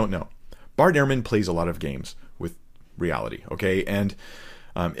skeptics don't know. Bart Ehrman plays a lot of games with reality, okay? And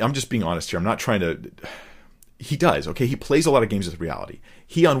I'm just being honest here. I'm not trying to... He does, okay? He plays a lot of games with reality.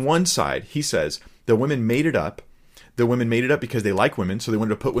 He, on one side, he says the women made it up. The women made it up because they like women, so they wanted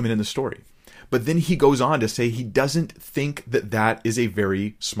to put women in the story. But then he goes on to say he doesn't think that is a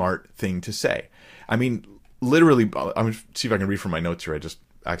very smart thing to say. I mean, literally, I'm going to see if I can read from my notes here. I just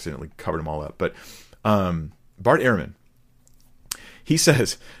accidentally covered them all up. But Bart Ehrman, he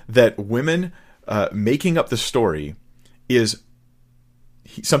says that women making up the story is...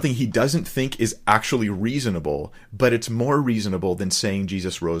 something he doesn't think is actually reasonable, but it's more reasonable than saying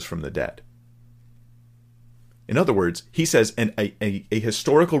Jesus rose from the dead. In other words, he says a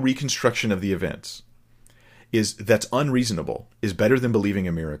historical reconstruction of the events that's unreasonable is better than believing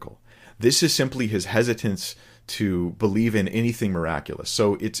a miracle. This is simply his hesitance to believe in anything miraculous.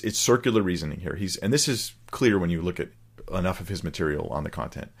 So it's circular reasoning here. And this is clear when you look at enough of his material on the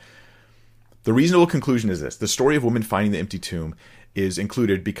content. The reasonable conclusion is this: the story of women finding the empty tomb is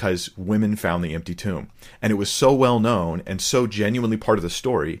included because women found the empty tomb. And it was so well known and so genuinely part of the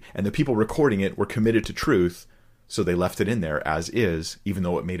story, and the people recording it were committed to truth, so they left it in there as is, even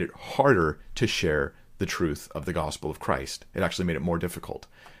though it made it harder to share the truth of the gospel of Christ. It actually made it more difficult.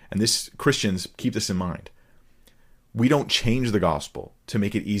 And Christians, keep this in mind. We don't change the gospel to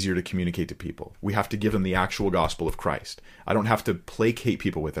make it easier to communicate to people. We have to give them the actual gospel of Christ. I don't have to placate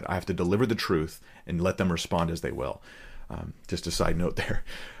people with it. I have to deliver the truth and let them respond as they will. Just a side note there.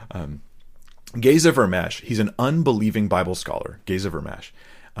 Geza Vermesh, he's an unbelieving Bible scholar, Geza Vermesh.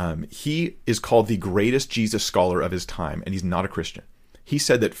 He is called the greatest Jesus scholar of his time, and he's not a Christian. He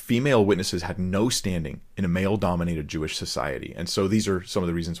said that female witnesses had no standing in a male-dominated Jewish society. And so these are some of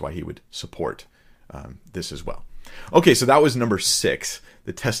the reasons why he would support this as well. Okay, so that was number 6,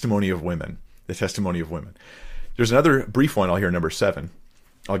 the testimony of women. The testimony of women. There's another brief one I'll hear, number 7.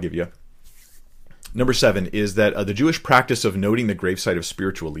 I'll give you. Number 7 is that the Jewish practice of noting the gravesite of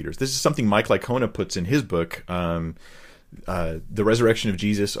spiritual leaders. This is something Mike Licona puts in his book, The Resurrection of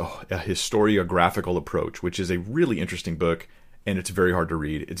Jesus, a historiographical approach, which is a really interesting book, and it's very hard to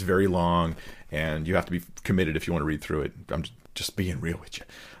read. It's very long, and you have to be committed if you want to read through it. I'm just being real with you.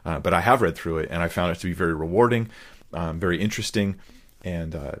 But I have read through it, and I found it to be very rewarding, very interesting,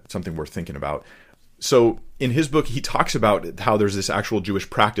 and something worth thinking about. So in his book, he talks about how there's this actual Jewish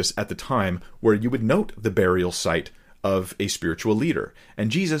practice at the time where you would note the burial site of a spiritual leader. And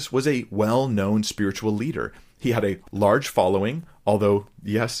Jesus was a well-known spiritual leader. He had a large following, although,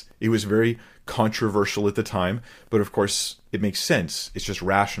 yes, it was very controversial at the time. But of course, it makes sense. It's just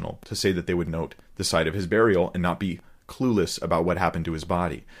rational to say that they would note the site of his burial and not be clueless about what happened to his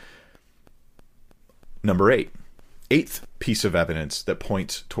body. Number 8. Eighth piece of evidence that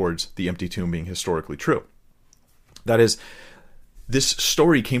points towards the empty tomb being historically true. That is, this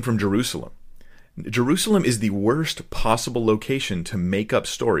story came from Jerusalem. Jerusalem is the worst possible location to make up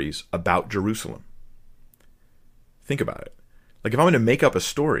stories about Jerusalem. Think about it. Like, if I'm going to make up a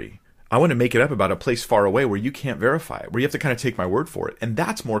story, I want to make it up about a place far away where you can't verify it, where you have to kind of take my word for it. And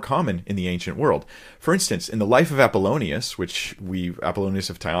that's more common in the ancient world. For instance, in the life of Apollonius, Apollonius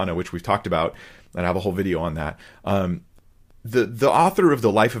of Tyana, which we've talked about, and I have a whole video on that. The author of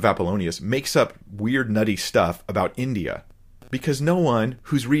the life of Apollonius makes up weird, nutty stuff about India because no one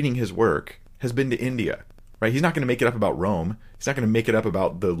who's reading his work has been to India, right? He's not going to make it up about Rome. He's not going to make it up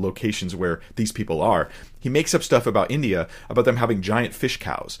about the locations where these people are. He makes up stuff about India, about them having giant fish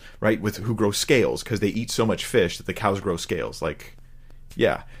cows, right? Who grow scales because they eat so much fish that the cows grow scales. Like,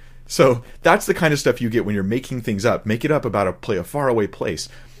 yeah. So that's the kind of stuff you get when you're making things up. Make it up about a faraway place.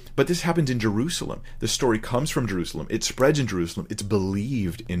 But this happens in Jerusalem. The story comes from Jerusalem. It spreads in Jerusalem. It's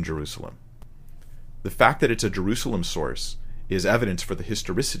believed in Jerusalem. The fact that it's a Jerusalem source is evidence for the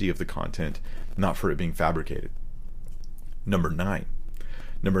historicity of the content, not for it being fabricated. Number 9.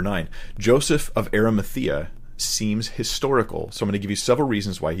 Joseph of Arimathea seems historical. So I'm going to give you several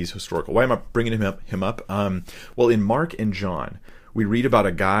reasons why he's historical. Why am I bringing him up? Well, in Mark and John, we read about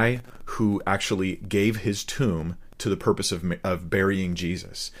a guy who actually gave his tomb to the purpose of burying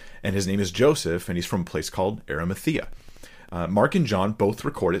Jesus. And his name is Joseph, and he's from a place called Arimathea. Mark and John both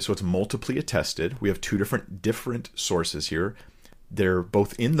record it, so it's multiply attested. We have two different sources here. They're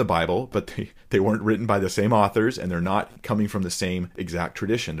both in the Bible, but they weren't written by the same authors, and they're not coming from the same exact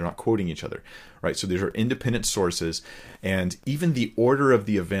tradition. They're not quoting each other, right? So these are independent sources, and even the order of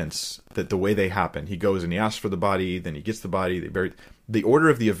the events, that the way they happen, he goes and he asks for the body, then he gets the body, they bury. The order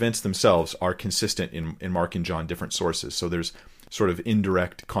of the events themselves are consistent in Mark and John, different sources. So there's sort of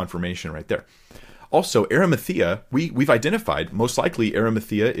indirect confirmation right there. Also, Arimathea, we've identified, most likely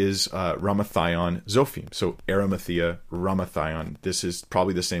Arimathea is Ramathion Zophim. So Arimathea, Ramathion, this is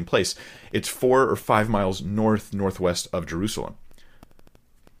probably the same place. It's 4 or 5 miles northwest of Jerusalem.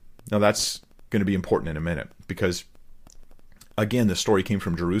 Now that's going to be important in a minute because, again, the story came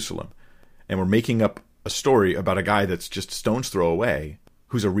from Jerusalem. And we're making up a story about a guy that's just stone's throw away,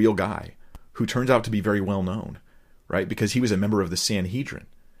 who's a real guy, who turns out to be very well known, right? Because he was a member of the Sanhedrin.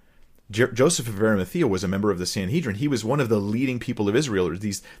 Joseph of Arimathea was a member of the Sanhedrin. He was one of the leading people of Israel.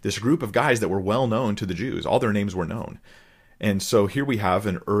 This group of guys that were well known to the Jews. All their names were known. And so here we have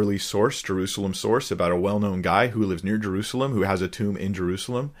an early source, Jerusalem source, about a well-known guy who lives near Jerusalem, who has a tomb in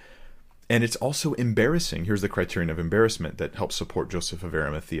Jerusalem. And it's also embarrassing. Here's the criterion of embarrassment that helps support Joseph of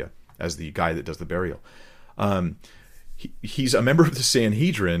Arimathea as the guy that does the burial. He's a member of the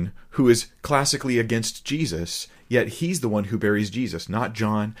Sanhedrin who is classically against Jesus, yet he's the one who buries Jesus, not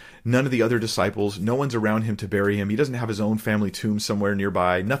John, none of the other disciples. No one's around him to bury him. He doesn't have his own family tomb somewhere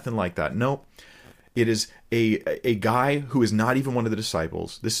nearby, nothing like that. No, it is a guy who is not even one of the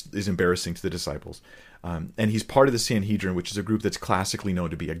disciples. This is embarrassing to the disciples. And he's part of the Sanhedrin, which is a group that's classically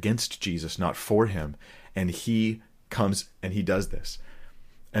known to be against Jesus, not for him. And he comes and he does this.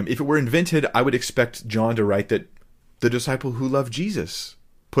 If it were invented, I would expect John to write that the disciple who loved Jesus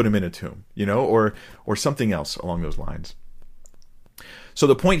put him in a tomb, or something else along those lines. So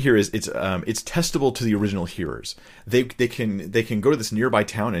the point here is it's testable to the original hearers. They can go to this nearby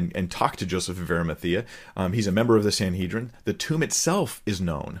town and talk to Joseph of Arimathea. He's a member of the Sanhedrin. The tomb itself is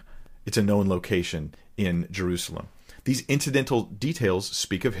known. It's a known location in Jerusalem. These incidental details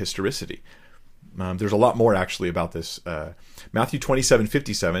speak of historicity. There's a lot more actually about this. Matthew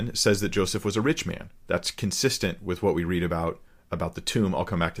 27:57 says that Joseph was a rich man. That's consistent with what we read about the tomb. I'll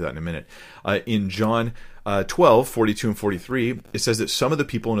come back to that in a minute. In John 12:42 and 43, it says that some of the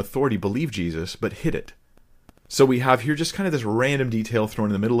people in authority believed Jesus, but hid it. So we have here just kind of this random detail thrown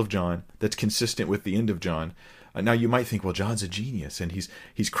in the middle of John that's consistent with the end of John. Now you might think, well, John's a genius and he's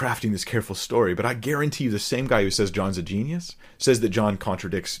crafting this careful story, but I guarantee you the same guy who says John's a genius says that John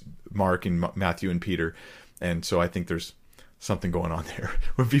contradicts Mark and Matthew and Peter. And so I think there's something going on there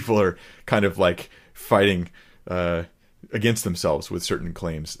when people are kind of like fighting against themselves with certain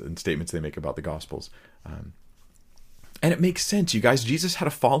claims and statements they make about the Gospels. And it makes sense, you guys. Jesus had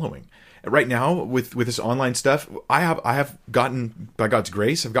a following. Right now, with this online stuff, I have gotten, by God's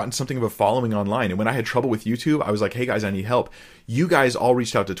grace, I've gotten something of a following online. And when I had trouble with YouTube, I was like, hey guys, I need help. You guys all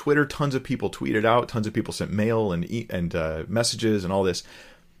reached out to Twitter. Tons of people tweeted out. Tons of people sent mail and messages and all this.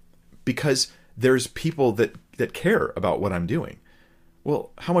 Because there's people that care about what I'm doing.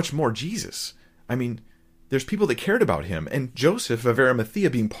 Well, how much more Jesus? I mean, there's people that cared about him. And Joseph of Arimathea,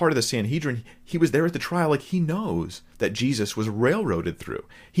 being part of the Sanhedrin, he was there at the trial. Like, he knows that Jesus was railroaded through.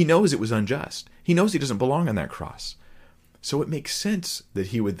 He knows it was unjust. He knows he doesn't belong on that cross. So it makes sense that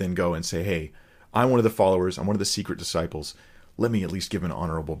he would then go and say, hey, I'm one of the followers. I'm one of the secret disciples. Let me at least give an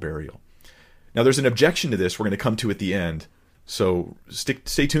honorable burial. Now, there's an objection to this we're going to come to at the end. So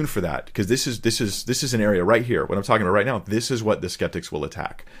stay tuned for that, because this is an area right here. What I'm talking about right now, this is what the skeptics will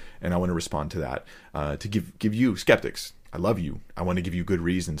attack, and I want to respond to that. To give you skeptics, I love you. I want to give you good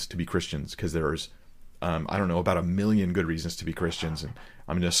reasons to be Christians, because there's I don't know, about 1 million good reasons to be Christians, and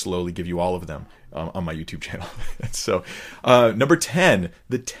I'm going to slowly give you all of them on my YouTube channel. So number 10,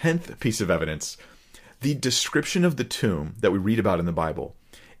 the 10th piece of evidence, the description of the tomb that we read about in the Bible,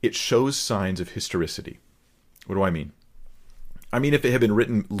 it shows signs of historicity. What do I mean? I mean, if it had been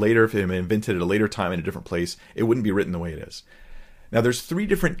written later, if it had been invented at a later time in a different place, it wouldn't be written the way it is. Now, there's 3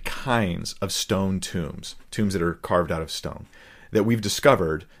 different kinds of stone tombs that are carved out of stone, that we've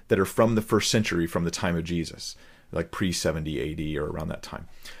discovered that are from the 1st century, from the time of Jesus, like pre-70 AD or around that time.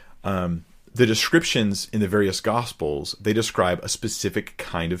 The descriptions in the various Gospels, they describe a specific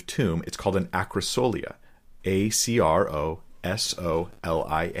kind of tomb. It's called an acrosolia, A-C-R-O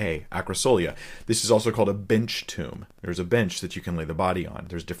S-O-L-I-A, acrosolia. This is also called a bench tomb. There's a bench that you can lay the body on.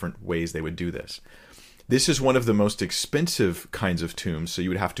 There's different ways they would do this. This is one of the most expensive kinds of tombs, so you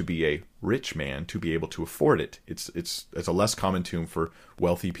would have to be a rich man to be able to afford it. It's a less common tomb for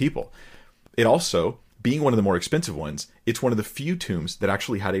wealthy people. It also, being one of the more expensive ones, it's one of the few tombs that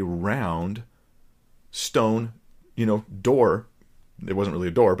actually had a round stone, door. It wasn't really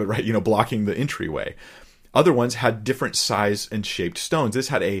a door, but right, blocking the entryway. Other ones had different size and shaped stones. This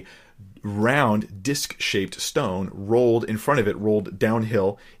had a round disc-shaped stone rolled in front of it, rolled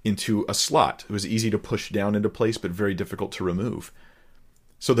downhill into a slot. It was easy to push down into place, but very difficult to remove.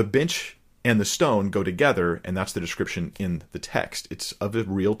 So the bench and the stone go together, and that's the description in the text. It's of a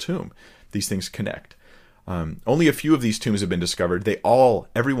real tomb. These things connect. Only a few of these tombs have been discovered.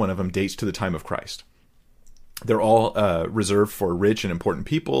 Every one of them dates to the time of Christ. They're all reserved for rich and important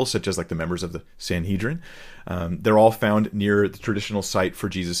people, such as like the members of the Sanhedrin. They're all found near the traditional site for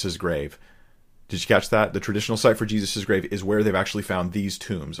Jesus' grave. Did you catch that? The traditional site for Jesus' grave is where they've actually found these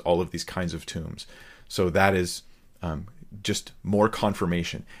tombs, all of these kinds of tombs. So that is just more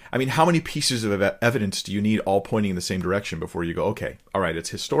confirmation. I mean, how many pieces of evidence do you need all pointing in the same direction before you go, okay, all right, it's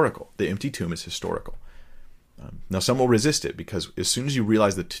historical. The empty tomb is historical. Now, some will resist it, because as soon as you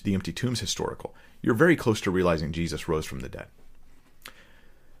realize that the empty tomb is historical, you're very close to realizing Jesus rose from the dead.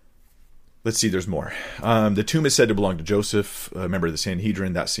 Let's see, there's more. The tomb is said to belong to Joseph, a member of the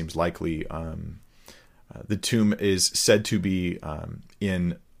Sanhedrin. That seems likely. The tomb is said to be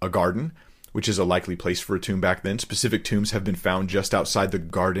in a garden, which is a likely place for a tomb back then. Specific tombs have been found just outside the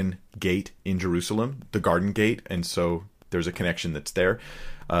Garden Gate in Jerusalem, the Garden Gate, and so there's a connection that's there.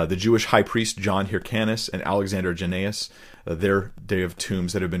 The Jewish high priest John Hyrcanus and Alexander Jannaeus, they have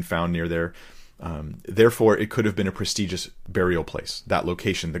tombs that have been found near there. Therefore, it could have been a prestigious burial place, that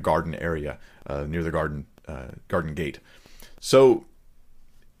location, the garden area near the Garden Gate. So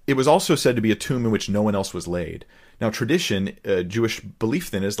it was also said to be a tomb in which no one else was laid. Now, tradition, Jewish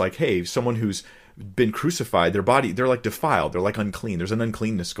belief then is like, hey, someone who's been crucified, their body, they're like defiled, they're like unclean. There's an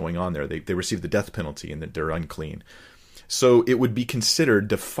uncleanness going on there. They receive the death penalty and that they're unclean. So it would be considered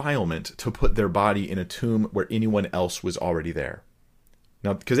defilement to put their body in a tomb where anyone else was already there.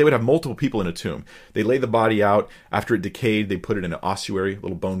 Now, because they would have multiple people in a tomb. They lay the body out. After it decayed, they put it in an ossuary, a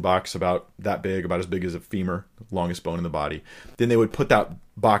little bone box about that big, about as big as a femur, longest bone in the body. Then they would put that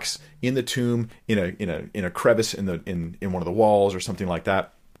box in the tomb, in a crevice in one of the walls or something like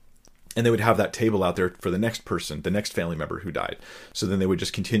that. And they would have that table out there for the next person, the next family member who died. So then they would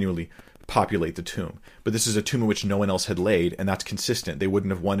just continually populate the tomb. But this is a tomb in which no one else had laid, and that's consistent. They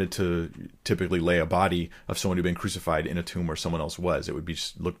wouldn't have wanted to typically lay a body of someone who'd been crucified in a tomb where someone else was. It would be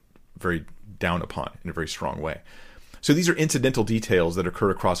just looked very down upon in a very strong way. So these are incidental details that occur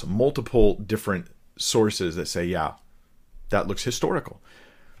across multiple different sources that say, yeah, that looks historical.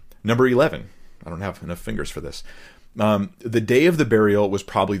 Number 11. I don't have enough fingers for this. The day of the burial was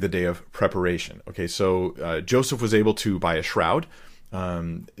probably the day of preparation. Okay, so Joseph was able to buy a shroud.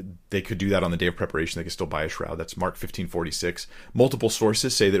 They could do that on the day of preparation. They could still buy a shroud. That's Mark 15:46. Multiple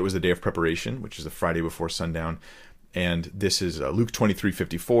sources say that it was the day of preparation, which is the Friday before sundown. And this is Luke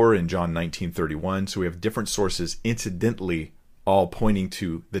 23:54 and John 19:31. So we have different sources incidentally all pointing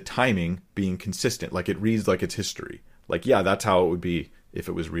to the timing being consistent. Like it reads like it's history. Like, yeah, that's how it would be if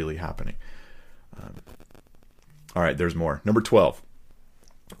it was really happening. All right, there's more. Number 12.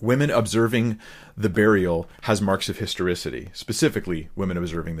 Women observing the burial has marks of historicity. Specifically, women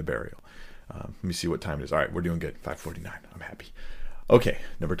observing the burial. Let me see what time it is. All right, we're doing good. 5:49. I'm happy. Okay,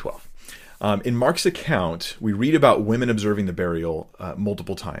 number 12. In Mark's account, we read about women observing the burial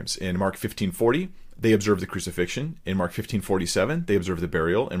multiple times. In Mark 15:40, they observe the crucifixion. In Mark 15:47, they observe the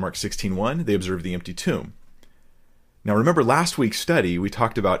burial. In Mark 16:1, they observe the empty tomb. Now, remember last week's study, we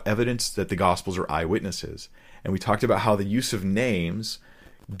talked about evidence that the Gospels are eyewitnesses. And we talked about how the use of names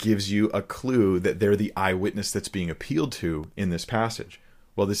gives you a clue that they're the eyewitness that's being appealed to in this passage.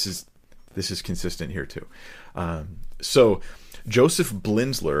 Well, this is consistent here too. So Joseph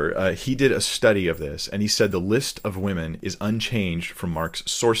Blinzler, he did a study of this, and he said the list of women is unchanged from Mark's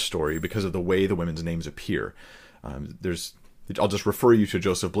source story because of the way the women's names appear. I'll just refer you to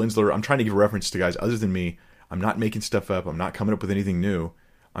Joseph Blinzler. I'm trying to give reference to guys other than me. I'm not making stuff up. I'm not coming up with anything new.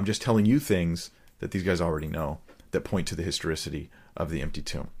 I'm just telling you things that these guys already know that point to the historicity of the empty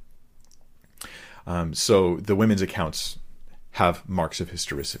tomb. So the women's accounts have marks of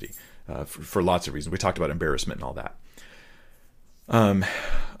historicity for lots of reasons. We talked about embarrassment and all that.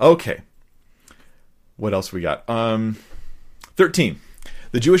 Okay. What else we got? 13.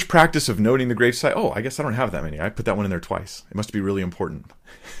 The Jewish practice of noting the gravesite. Oh, I guess I don't have that many. I put that one in there twice. It must be really important.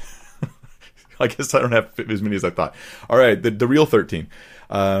 I guess I don't have as many as I thought. All right, the real 13.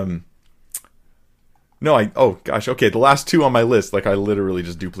 Oh gosh, okay, the last two on my list, like I literally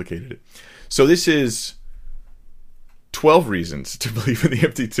just duplicated it. So this is 12 reasons to believe in the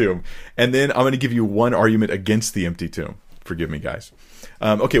empty tomb. And then I'm going to give you one argument against the empty tomb. Forgive me, guys.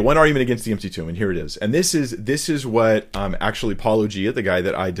 Okay, one argument against the empty tomb, and here it is. And this is what actually Paulo Gia, the guy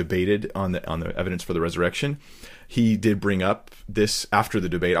that I debated on the evidence for the resurrection, he did bring up this after the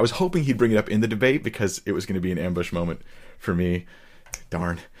debate. I was hoping he'd bring it up in the debate because it was going to be an ambush moment for me.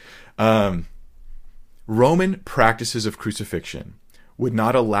 Darn. Roman practices of crucifixion would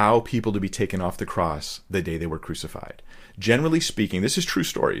not allow people to be taken off the cross the day they were crucified. Generally speaking, this is true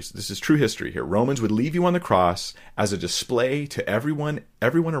stories. This is true history here. Romans would leave you on the cross as a display to everyone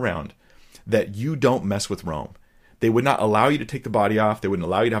around that you don't mess with Rome. They would not allow you to take the body off. They wouldn't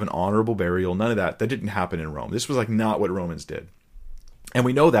allow you to have an honorable burial. None of that. That didn't happen in Rome. This was like not what Romans did. And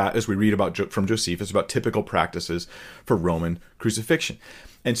we know that as we read about from Josephus about typical practices for Roman crucifixion.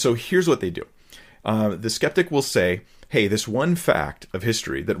 And so here's what they do. The skeptic will say, hey, this one fact of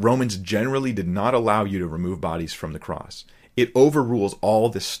history that Romans generally did not allow you to remove bodies from the cross, it overrules all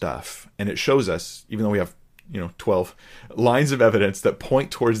this stuff. And it shows us, even though we have 12 lines of evidence that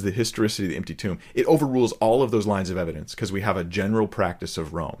point towards the historicity of the empty tomb, it overrules all of those lines of evidence because we have a general practice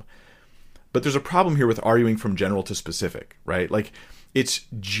of Rome. But there's a problem here with arguing from general to specific, right? Like, it's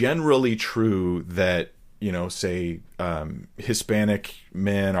generally true that, say Hispanic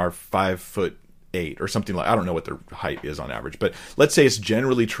men are 5'8" or something like, I don't know what their height is on average, but let's say it's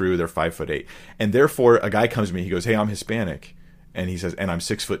generally true they're 5'8", and therefore a guy comes to me, he goes, "Hey, I'm Hispanic," and he says, "And I'm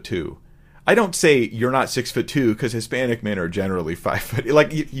 6'2". I don't say you're not 6'2" because Hispanic men are generally 5 foot.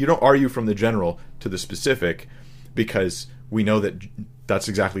 Like you don't argue from the general to the specific, because we know that that's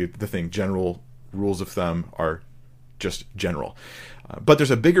exactly the thing. General rules of thumb are just general. But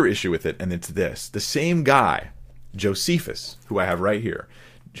there's a bigger issue with it, and it's this. The same guy, Josephus, who I have right here,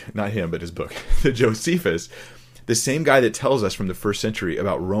 not him, but his book, the Josephus, the same guy that tells us from the first century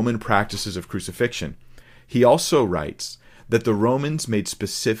about Roman practices of crucifixion, he also writes that the Romans made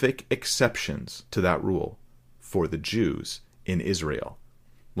specific exceptions to that rule for the Jews in Israel.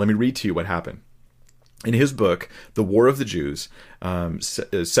 Let me read to you what happened. In his book, The War of the Jews,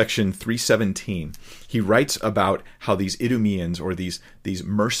 section 317, he writes about how these Idumeans, or these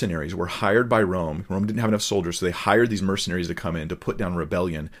mercenaries, were hired by Rome. Rome didn't have enough soldiers, so they hired these mercenaries to come in to put down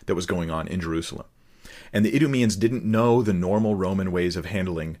rebellion that was going on in Jerusalem. And the Idumeans didn't know the normal Roman ways of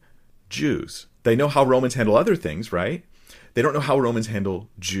handling Jews. They know how Romans handle other things, right? They don't know how Romans handle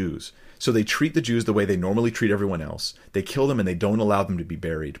Jews. So they treat the Jews the way they normally treat everyone else. They kill them and they don't allow them to be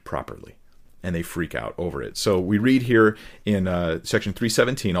buried properly. And they freak out over it. So we read here in section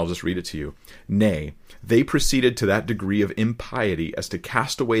 317, I'll just read it to you. "Nay, they proceeded to that degree of impiety as to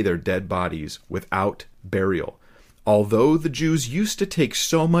cast away their dead bodies without burial. Although the Jews used to take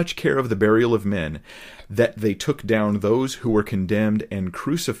so much care of the burial of men, that they took down those who were condemned and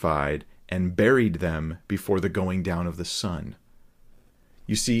crucified and buried them before the going down of the sun."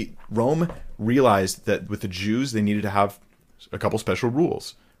 You see, Rome realized that with the Jews, they needed to have a couple special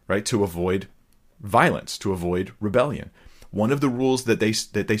rules, right, to avoid violence, to avoid rebellion. One of the rules that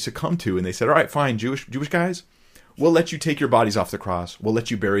they succumbed to, and they said, "All right, fine, Jewish guys, we'll let you take your bodies off the cross. We'll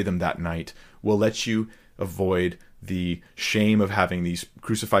let you bury them that night. We'll let you avoid the shame of having these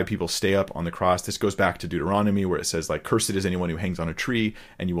crucified people stay up on the cross." This goes back to Deuteronomy, where it says, like, "Cursed is anyone who hangs on a tree,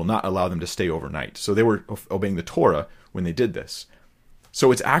 and you will not allow them to stay overnight." So they were obeying the Torah when they did this.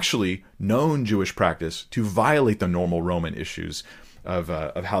 So it's actually known Jewish practice to violate the normal Roman issues of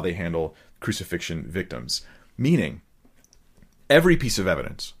how they handle crucifixion victims. Meaning, every piece of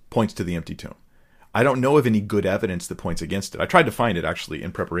evidence points to the empty tomb. I don't know of any good evidence that points against it. I tried to find it, actually,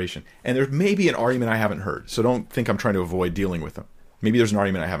 in preparation. And there may be an argument I haven't heard, so don't think I'm trying to avoid dealing with them. Maybe there's an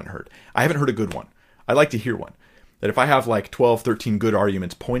argument I haven't heard. I haven't heard a good one. I'd like to hear one. That if I have like 12, 13 good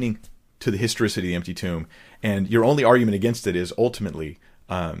arguments pointing to the historicity of the empty tomb, and your only argument against it is ultimately,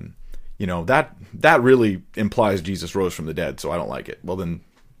 that really implies Jesus rose from the dead, so I don't like it. Well, then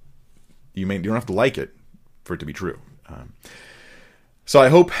you don't have to like it for it to be true. So I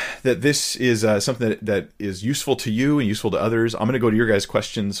hope that this is something that is useful to you and useful to others. I'm going to go to your guys'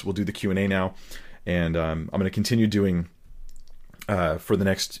 questions. We'll do the Q&A now, and I'm going to continue doing for the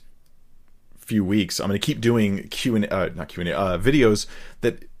next few weeks. I'm going to keep doing videos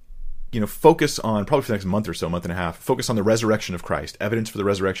that focus on, probably for the next month or so, month and a half, focus on the resurrection of Christ, evidence for the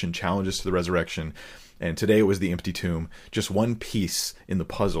resurrection, challenges to the resurrection. And today it was the empty tomb, just one piece in the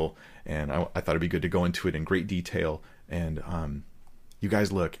puzzle. And I thought it'd be good to go into it in great detail. And you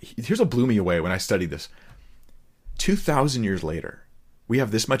guys, look, here's what blew me away when I studied this. 2,000 years later, we have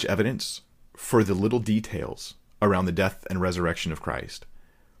this much evidence for the little details around the death and resurrection of Christ.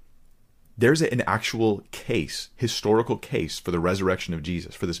 There's an actual case, historical case, for the resurrection of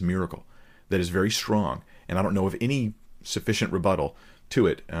Jesus, for this miracle that is very strong. And I don't know of any sufficient rebuttal to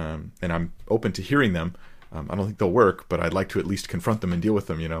it. And I'm open to hearing them. I don't think they'll work, but I'd like to at least confront them and deal with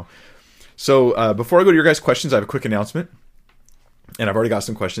them, So before I go to your guys' questions, I have a quick announcement. And I've already got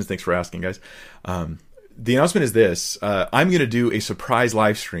some questions. Thanks for asking, guys. The announcement is this. I'm going to do a surprise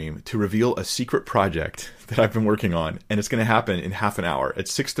live stream to reveal a secret project that I've been working on. And it's going to happen in half an hour at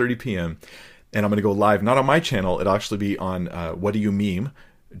 6:30 p.m. And I'm going to go live, not on my channel. It'll actually be on What Do You Meme,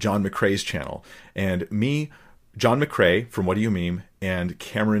 John McCrae's channel. And me, John McCrae from What Do You Meme, and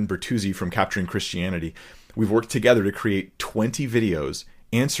Cameron Bertuzzi from Capturing Christianity, we've worked together to create 20 videos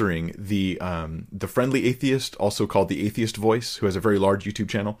answering the friendly atheist, also called the Atheist Voice, who has a very large YouTube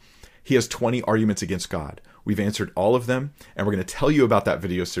channel. He has 20 arguments against God. We've answered all of them, and we're going to tell you about that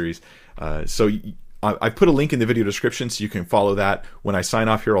video series. So I put a link in the video description so you can follow that. When I sign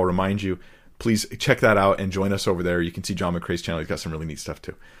off here, I'll remind you. Please check that out and join us over there. You can see John McCrae's channel. He's got some really neat stuff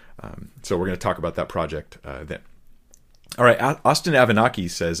too. So we're going to talk about that project then. All right, Austin Avenaki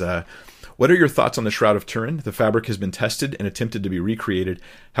says, what are your thoughts on the Shroud of Turin? The fabric has been tested and attempted to be recreated.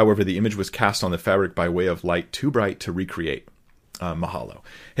 However, the image was cast on the fabric by way of light too bright to recreate. Mahalo.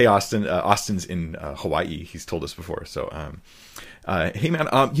 Hey, Austin. Austin's in Hawaii. He's told us before. So, hey, man,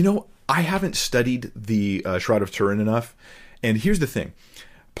 I haven't studied the Shroud of Turin enough. And here's the thing.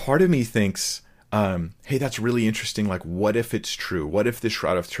 Part of me thinks, hey, that's really interesting. Like, what if it's true? What if the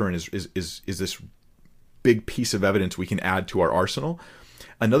Shroud of Turin is this big piece of evidence we can add to our arsenal?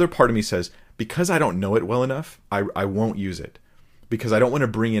 Another part of me says, because I don't know it well enough, I won't use it. Because I don't want to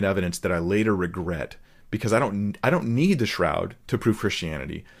bring in evidence that I later regret. Because I don't need the Shroud to prove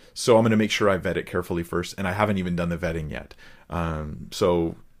Christianity. So I'm going to make sure I vet it carefully first. And I haven't even done the vetting yet.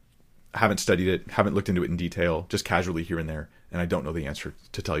 So I haven't studied it, haven't looked into it in detail, just casually here and there. And I don't know the answer,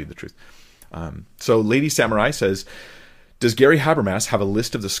 to tell you the truth. So Lady Samurai says, does Gary Habermas have a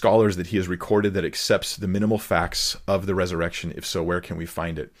list of the scholars that he has recorded that accepts the minimal facts of the resurrection? If so, where can we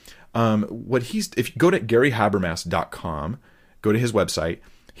find it? If you go to GaryHabermas.com, go to his website,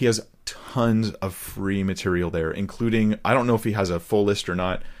 he has tons of free material there, including, I don't know if he has a full list or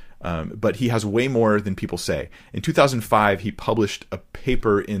not, but he has way more than people say. In 2005, he published a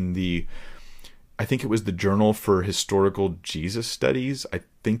paper in I think it was the Journal for Historical Jesus Studies. I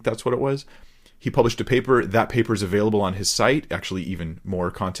think that's what it was. He published a paper. That paper is available on his site, actually even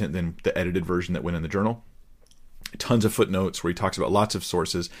more content than the edited version that went in the journal. Tons of footnotes where he talks about lots of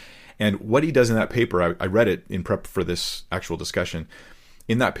sources. And what he does in that paper, I read it in prep for this actual discussion.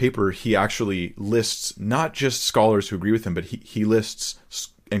 In that paper, he actually lists not just scholars who agree with him, but he lists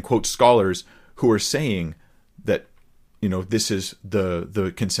and quotes scholars who are saying that, this is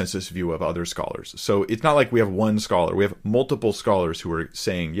the consensus view of other scholars. So it's not like we have one scholar. We have multiple scholars who are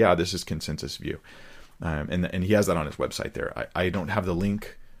saying, yeah, this is consensus view. And he has that on his website there. I don't have the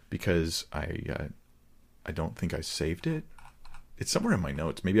link because I don't think I saved it. It's somewhere in my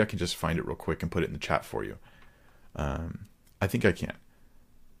notes. Maybe I can just find it real quick and put it in the chat for you. I think I can.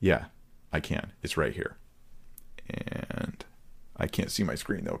 Yeah, I can. It's right here. And I can't see my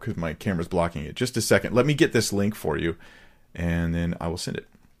screen, though, because my camera's blocking it. Just a second. Let me get this link for you, and then I will send it.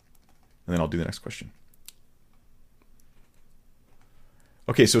 And then I'll do the next question.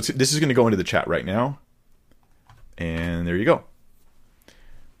 Okay, so this is going to go into the chat right now. And there you go.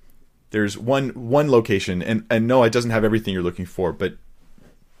 There's one location, and no, it doesn't have everything you're looking for, but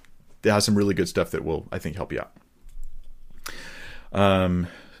it has some really good stuff that will, I think, help you out.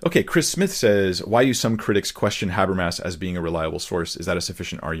 Okay, Chris Smith says, why do some critics question Habermas as being a reliable source? Is that a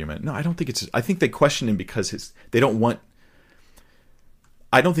sufficient argument? No, I don't think I think they question him because I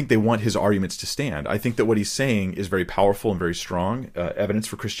don't think they want his arguments to stand. I think that what he's saying is very powerful and very strong evidence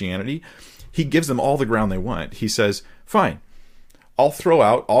for Christianity. He gives them all the ground they want. He says, fine, I'll throw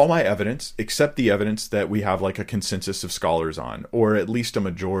out all my evidence except the evidence that we have like a consensus of scholars on, or at least a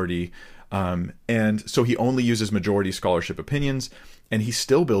majority. And so he only uses majority scholarship opinions, and he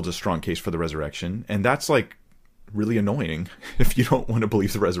still builds a strong case for the resurrection. And that's like really annoying if you don't want to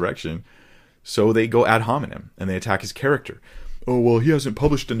believe the resurrection. So they go ad hominem and they attack his character. Oh, well, he hasn't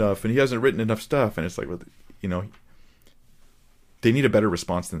published enough and he hasn't written enough stuff. And it's like, well, they need a better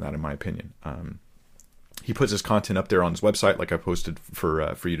response than that, in my opinion. He puts his content up there on his website, like I posted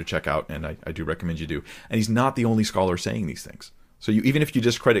for you to check out, and I do recommend you do. And he's not the only scholar saying these things. So even if you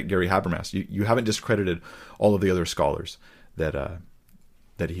discredit Gary Habermas, you haven't discredited all of the other scholars that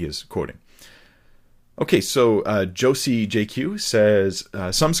he is quoting. Okay, so Josie JQ says,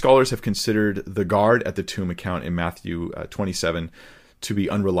 some scholars have considered the guard at the tomb account in Matthew 27 to be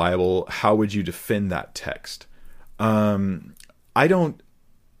unreliable. How would you defend that text? I don't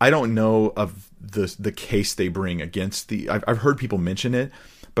know of the case they bring against I've heard people mention it,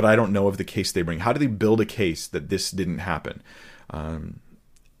 but I don't know of the case they bring. How do they build a case that this didn't happen?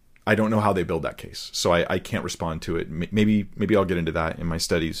 I don't know how they build that case, so I can't respond to it. Maybe I'll get into that in my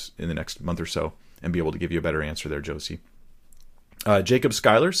studies in the next month or so and be able to give you a better answer there, Josie. Jacob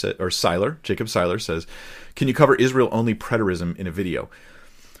Seiler says, can you cover Israel-only preterism in a video?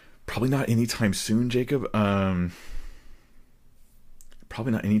 Probably not anytime soon, Jacob.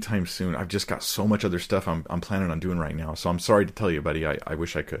 Probably not anytime soon. I've just got so much other stuff I'm planning on doing right now, so I'm sorry to tell you, buddy. I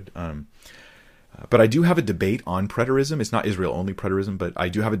wish I could. But I do have a debate on preterism. It's not Israel-only preterism, but I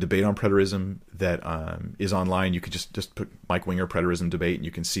do have a debate on preterism that is online. You could just put Mike Winger preterism debate, and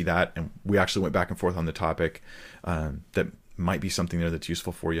you can see that. And we actually went back and forth on the topic. That might be something there that's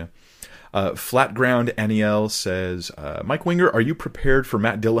useful for you. Flatground Aniel says, Mike Winger, are you prepared for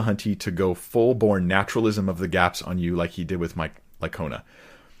Matt Dillahunty to go full-born naturalism of the gaps on you like he did with Mike Licona?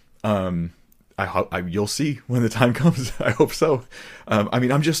 You'll see when the time comes. I hope so.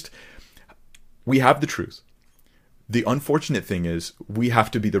 We have the truth. The unfortunate thing is we have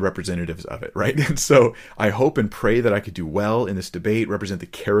to be the representatives of it, right? And so I hope and pray that I could do well in this debate, represent the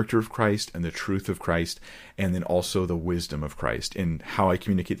character of Christ and the truth of Christ, and then also the wisdom of Christ in how I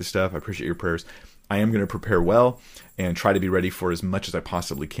communicate the stuff. I appreciate your prayers. I am going to prepare well and try to be ready for as much as I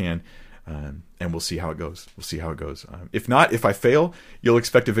possibly can. And we'll see how it goes. If not, if I fail, you'll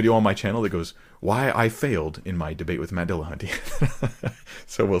expect a video on my channel that goes, why I failed in my debate with Matt Dillahunty.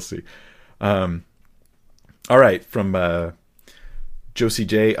 So we'll see. All right, from Josie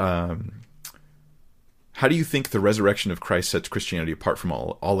J. How do you think the resurrection of Christ sets Christianity apart from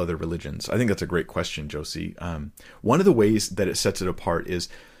all other religions? I think that's a great question, Josie. One of the ways that it sets it apart is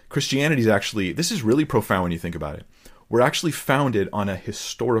Christianity is actually, this is really profound when you think about it. We're actually founded on a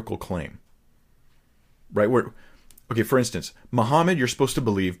historical claim, right? Okay, for instance, Muhammad, you're supposed to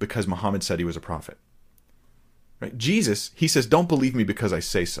believe because Muhammad said he was a prophet, right? Jesus, he says, don't believe me because I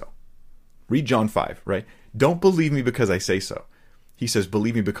say so. Read John 5, right? Don't believe me because I say so. He says,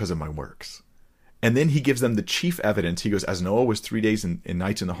 believe me because of my works. And then he gives them the chief evidence. He goes, as Noah was 3 days and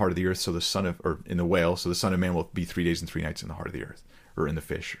nights in the heart of the earth, so the in the whale, so the Son of Man will be 3 days and 3 nights in the heart of the earth, or in the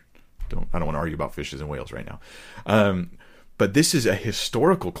fish. I don't want to argue about fishes and whales right now. But this is a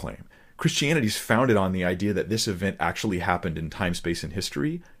historical claim. Christianity is founded on the idea that this event actually happened in time, space, and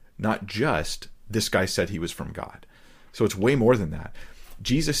history, not just this guy said he was from God. So it's way more than that.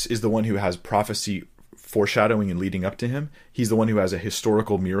 Jesus is the one who has prophecy foreshadowing and leading up to him. He's the one who has a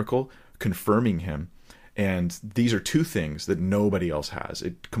historical miracle confirming him. And these are two things that nobody else has.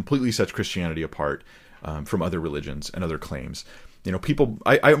 It completely sets Christianity apart from other religions and other claims. You know, people,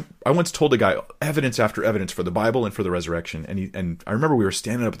 I once told a guy evidence after evidence for the Bible and for the resurrection. And I remember we were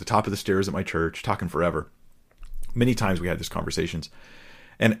standing up at the top of the stairs at my church talking forever. Many times we had these conversations.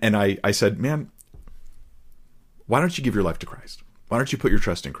 And I said, man, why don't you give your life to Christ? Why don't you put your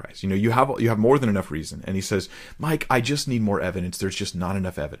trust in Christ? You know, you have more than enough reason. And he says, Mike, I just need more evidence. There's just not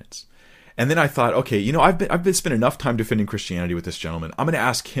enough evidence. And then I thought, okay, you know, I've been spent enough time defending Christianity with this gentleman. I'm going to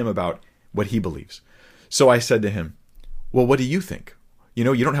ask him about what he believes. So I said to him, well, what do you think? You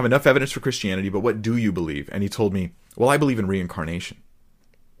know, you don't have enough evidence for Christianity, but what do you believe? And he told me, well, I believe in reincarnation.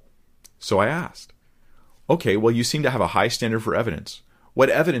 So I asked, okay, well, you seem to have a high standard for evidence. What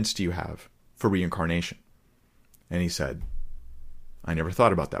evidence do you have for reincarnation? And he said, I never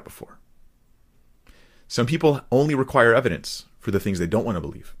thought about that before. Some people only require evidence for the things they don't want to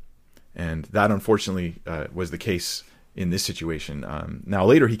believe. And that, unfortunately, was the case in this situation. Now,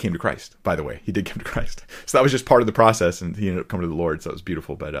 later, he came to Christ, by the way. He did come to Christ. So that was just part of the process, and he ended up coming to the Lord, so it was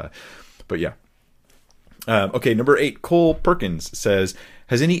beautiful. But yeah. Okay, number 8, Cole Perkins says,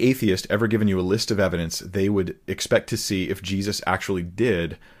 has any atheist ever given you a list of evidence they would expect to see if Jesus actually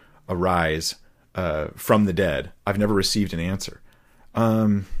did arise from the dead? I've never received an answer.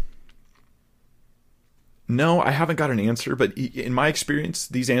 No, I haven't got an answer, but in my experience,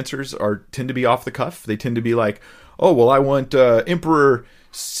 these answers tend to be off the cuff. They tend to be like, oh, well, I want Emperor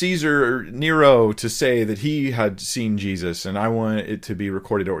Caesar Nero to say that he had seen Jesus, and I want it to be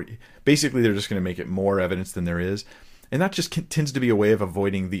recorded. Or basically, they're just going to make it more evidence than there is. And that just tends to be a way of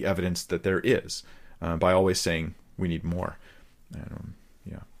avoiding the evidence that there is by always saying we need more.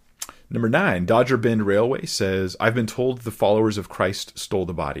 Yeah. Number 9, Dodger Bend Railway says, I've been told the followers of Christ stole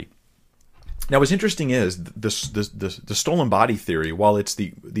the body. Now, what's interesting is the stolen body theory, while it's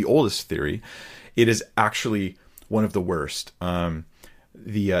the oldest theory, it is actually one of the worst.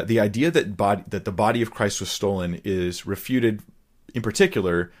 The idea that the body of Christ was stolen is refuted, in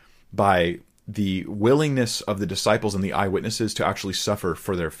particular, by the willingness of the disciples and the eyewitnesses to actually suffer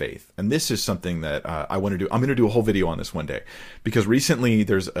for their faith. And this is something that I want to do. I'm going to do a whole video on this one day, because recently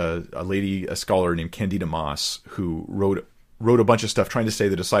there's a scholar named Candida Moss who wrote a bunch of stuff trying to say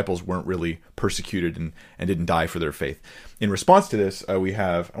the disciples weren't really persecuted and didn't die for their faith. In response to this, we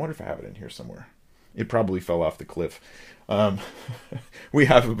have, I wonder if I have it in here somewhere. It probably fell off the cliff. We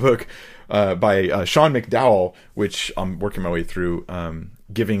have a book by Sean McDowell, which I'm working my way through,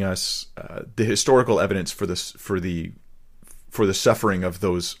 giving us the historical evidence for the suffering of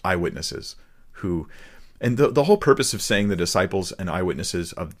those eyewitnesses who, and the whole purpose of saying the disciples and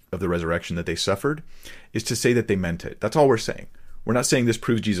eyewitnesses of the resurrection that they suffered is to say that they meant it. That's all we're saying. We're not saying this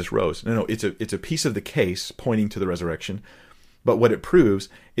proves Jesus rose. No, it's a piece of the case pointing to the resurrection. But what it proves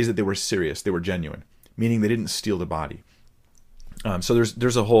is that they were serious. They were genuine, meaning they didn't steal the body. So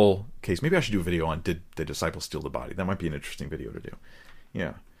there's a whole case. Maybe I should do a video on did the disciples steal the body. That might be an interesting video to do.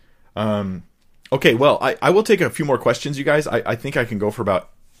 Yeah. Okay, well, I will take a few more questions, you guys. I think I can go for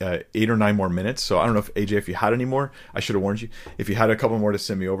about 8 or 9 more minutes. So I don't know if AJ, if you had any more, I should have warned you. If you had a couple more to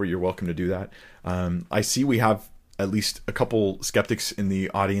send me over, you're welcome to do that. I see we have at least a couple skeptics in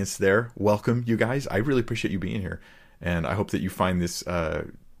the audience there. Welcome, you guys. I really appreciate you being here. And I hope that you find this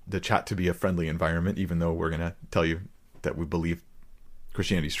the chat to be a friendly environment, even though we're going to tell you that we believe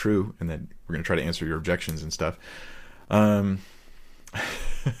Christianity is true, and then we're going to try to answer your objections and stuff. I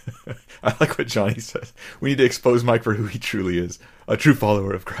like what Johnny says. We need to expose Mike for who he truly is, a true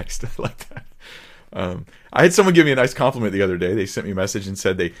follower of Christ. I like that. I had someone give me a nice compliment the other day. They sent me a message and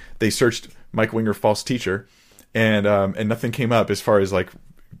said they searched Mike Winger false teacher, and nothing came up as far as like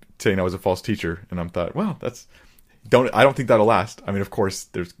saying I was a false teacher. And I thought, well, I don't think that'll last. I mean, of course,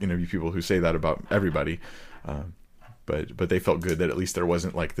 there's going to be people who say that about everybody, but they felt good that at least there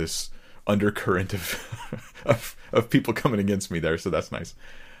wasn't like this undercurrent of people coming against me there. So that's nice.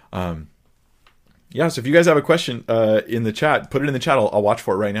 Yeah. So if you guys have a question in the chat, put it in the chat. I'll watch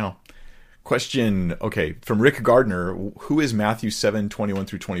for it right now. Question, okay, from Rick Gardner, who is Matthew 7:21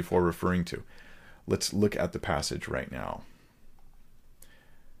 through 24 referring to? Let's look at the passage right now.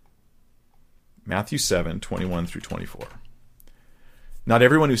 Matthew 7:21 through 24. Not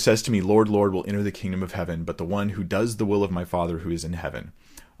everyone who says to me, Lord, Lord, will enter the kingdom of heaven, but the one who does the will of my Father who is in heaven.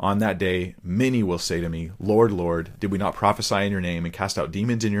 On that day, many will say to me, Lord, Lord, did we not prophesy in your name and cast out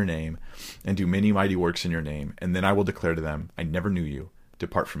demons in your name and do many mighty works in your name? And then I will declare to them, I never knew you.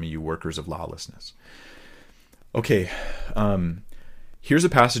 Depart from me, you workers of lawlessness. Okay, here's a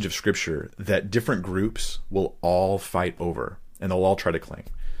passage of scripture that different groups will all fight over, and they'll all try to claim.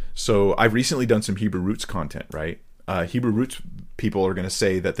 So I've recently done some Hebrew roots content, right? Hebrew roots people are going to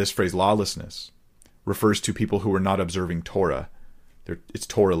say that this phrase lawlessness refers to people who are not observing Torah. It's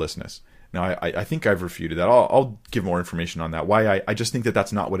Torahlessness. Now, I think I've refuted that. I'll give more information on that. Why I just think that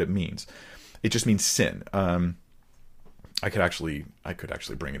that's not what it means. It just means sin. I could actually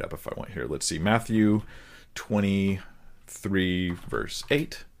bring it up if I want here. Let's see. Matthew 23 verse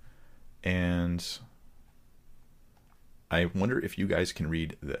 8. And I wonder if you guys can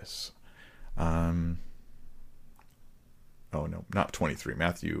read this. Oh no, not 23.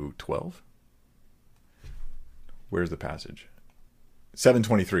 Matthew 12. Where's the passage?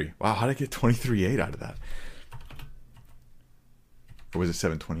 7:23. Wow, how did I get 23:8 out of that? Or was it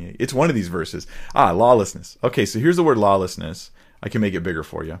 7:28? It's one of these verses. Lawlessness. Okay, so here's the word lawlessness. I can make it bigger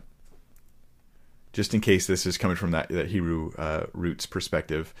for you, just in case this is coming from that Hebrew roots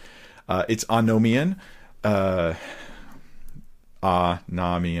perspective. It's anomian,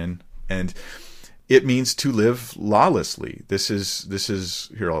 and it means to live lawlessly. This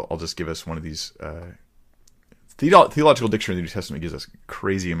is here. I'll just give us one of these. Theological Dictionary of the New Testament gives us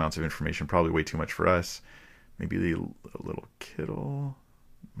crazy amounts of information, probably way too much for us. Maybe a little Kittle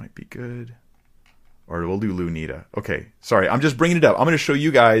might be good. Or we'll do Lunita. Okay, sorry, I'm just bringing it up. I'm going to show you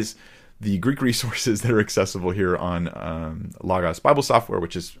guys the Greek resources that are accessible here on Logos Bible Software,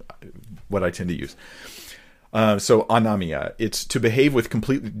 which is what I tend to use. So anomia, it's to behave with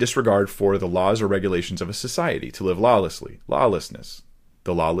complete disregard for the laws or regulations of a society, to live lawlessly, lawlessness,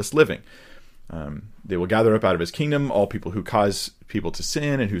 the lawless living. They will gather up out of his kingdom all people who cause people to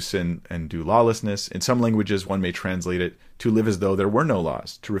sin and who sin and do lawlessness. In some languages, one may translate it to live as though there were no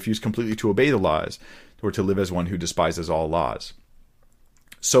laws, to refuse completely to obey the laws, or to live as one who despises all laws.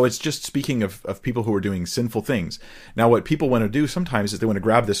 So it's just speaking of people who are doing sinful things. Now, what people want to do sometimes is they want to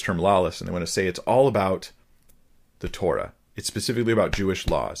grab this term lawless and they want to say it's all about the Torah. It's specifically about Jewish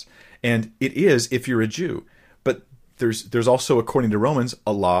laws. And it is if you're a Jew. But there's also, according to Romans,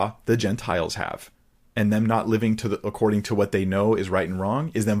 a law the Gentiles have. And them not living according to what they know is right and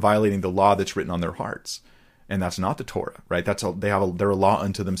wrong is them violating the law that's written on their hearts. And that's not the Torah, right? They're a law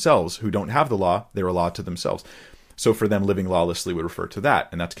unto themselves. Who don't have the law, they're a law to themselves. So for them, living lawlessly would refer to that.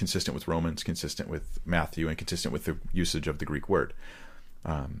 And that's consistent with Romans, consistent with Matthew, and consistent with the usage of the Greek word.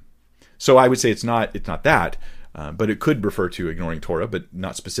 So I would say it's not that, but it could refer to ignoring Torah, but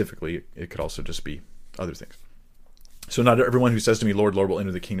not specifically. It could also just be other things. So not everyone who says to me, Lord, Lord, will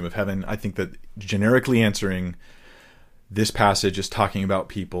enter the kingdom of heaven. I think that generically answering this passage is talking about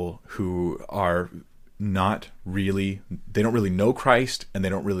people who are not really, they don't really know Christ and they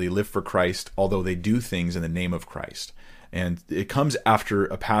don't really live for Christ, although they do things in the name of Christ. And it comes after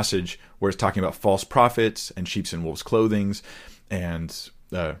a passage where it's talking about false prophets and sheep's and wolves' clothing and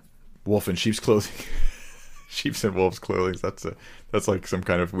wolf and sheep's clothing. Sheep's and wolves' clothing. That's like some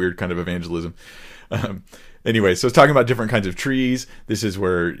kind of weird kind of evangelism. Anyway, so it's talking about different kinds of trees. This is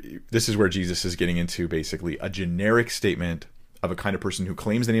where Jesus is getting into basically a generic statement of a kind of person who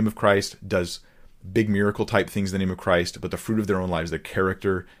claims the name of Christ, does big miracle type things in the name of Christ, but the fruit of their own lives, their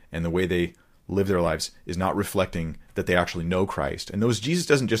character and the way they live their lives is not reflecting that they actually know Christ. And those, Jesus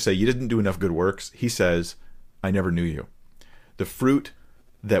doesn't just say, you didn't do enough good works. He says, I never knew you. The fruit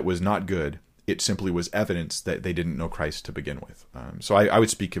that was not good, it simply was evidence that they didn't know Christ to begin with. So I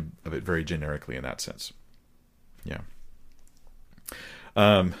would speak of it very generically in that sense. Yeah.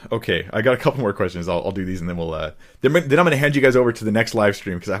 Okay, I got a couple more questions. I'll do these, and then we'll then I'm going to hand you guys over to the next live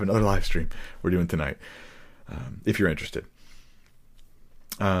stream, because I have another live stream we're doing tonight. If you're interested.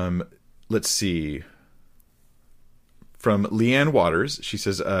 Let's see. From Leanne Waters, she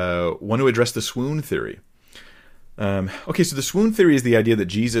says, want to address the swoon theory. Okay, so the swoon theory is the idea that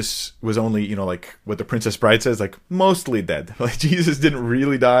Jesus was only, like what the Princess Bride says, like mostly dead. Like Jesus didn't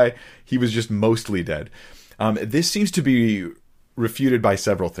really die. He was just mostly dead. This seems to be refuted by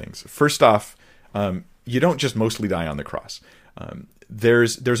several things. First off, you don't just mostly die on the cross.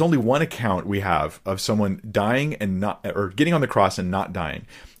 There's only one account we have of someone dying and not, or getting on the cross and not dying.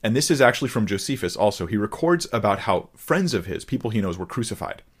 And this is actually from Josephus also. He records about how friends of his, people he knows, were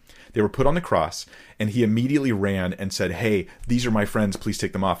crucified. They were put on the cross, and he immediately ran and said, hey, these are my friends, please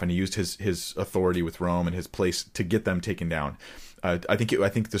take them off. And he used his authority with Rome and his place to get them taken down. I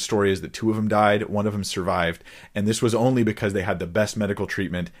think the story is that 2 of them died, 1 of them survived, and this was only because they had the best medical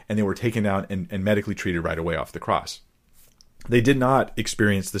treatment, and they were taken down and medically treated right away off the cross. They did not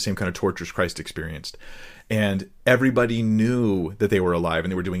experience the same kind of tortures Christ experienced. And everybody knew that they were alive,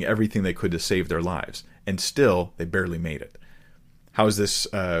 and they were doing everything they could to save their lives. And still, they barely made it. How does this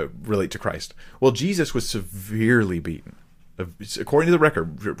relate to Christ? Well, Jesus was severely beaten. According to the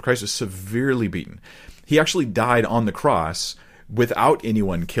record, Christ was severely beaten. He actually died on the cross without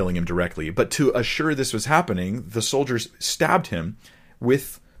anyone killing him directly. But to assure this was happening, the soldiers stabbed him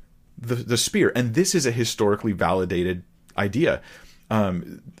with the spear. And this is a historically validated idea.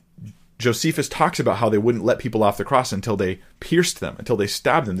 Josephus talks about how they wouldn't let people off the cross until they pierced them, until they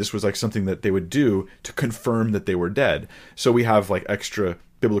stabbed them. This was like something that they would do to confirm that they were dead. So we have like extra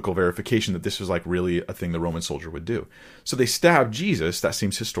biblical verification that this was like really a thing the Roman soldier would do. So they stabbed Jesus. That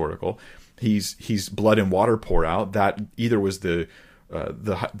seems historical. He's blood and water pour out. That either was the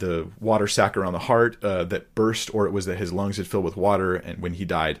water sac around the heart that burst, or it was that his lungs had filled with water and when he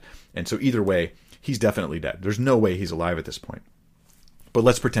died. And so either way, he's definitely dead. There's no way he's alive at this point. But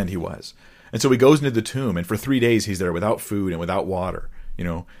let's pretend he was. And so he goes into the tomb, and for 3 days he's there without food and without water,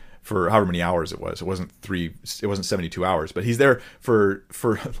 for however many hours it was. It wasn't 72 hours, but he's there for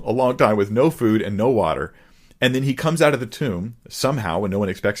a long time with no food and no water. And then he comes out of the tomb somehow when no one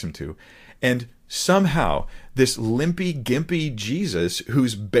expects him to. And somehow this limpy, gimpy Jesus,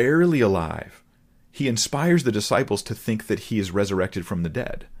 who's barely alive, he inspires the disciples to think that he is resurrected from the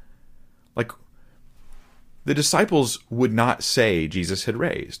dead. Like, the disciples would not say Jesus had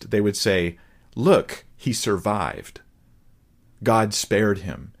raised. They would say, look, he survived. God spared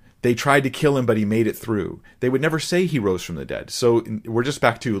him. They tried to kill him, but he made it through. They would never say he rose from the dead. So we're just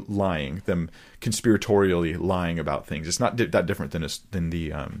back to lying, them conspiratorially lying about things. It's not that different than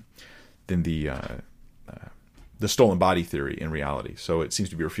the stolen body theory in reality. So it seems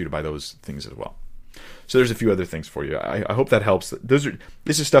to be refuted by those things as well. So there's a few other things for you. I hope that helps.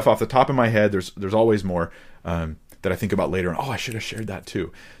 This is stuff off the top of my head. There's always more that I think about later. And I should have shared that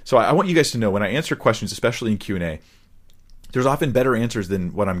too. So I want you guys to know, when I answer questions, especially in Q&A, there's often better answers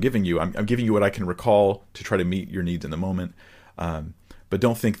than what I'm giving you. I'm giving you what I can recall to try to meet your needs in the moment. But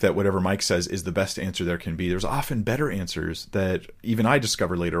don't think that whatever Mike says is the best answer there can be. There's often better answers that even I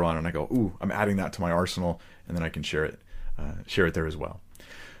discover later on, and I go, ooh, I'm adding that to my arsenal, and then I can share it there as well.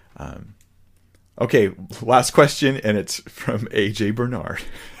 Okay, last question, and it's from AJ Bernard.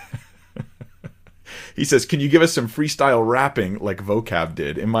 He says, can you give us some freestyle rapping like Vocab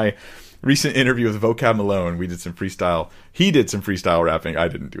did? In my recent interview with Vocab Malone, we did some freestyle. He did some freestyle rapping. I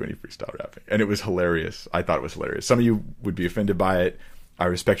didn't do any freestyle rapping. And it was hilarious. I thought it was hilarious. Some of you would be offended by it. I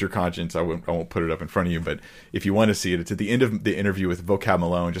respect your conscience. I won't put it up in front of you. But if you want to see it, it's at the end of the interview with Vocab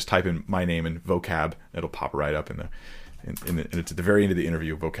Malone. Just type in my name and Vocab. It'll pop right up and it's at the very end of the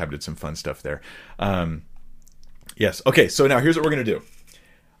interview. Vocab did some fun stuff there. Yes. Okay. So now here's what we're going to do.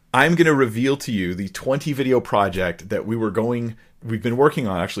 I'm going to reveal to you the 20 video project that we've been working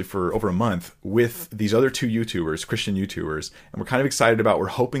on actually for over a month with these other 2 YouTubers, Christian YouTubers. And we're kind of excited about, we're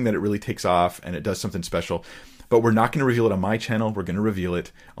hoping that it really takes off and it does something special, but we're not going to reveal it on my channel. We're going to reveal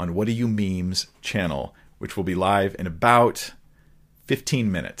it on What Do You Memes channel, which will be live in about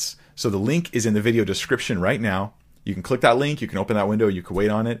 15 minutes. So the link is in the video description right now. You can click that link, you can open that window, you can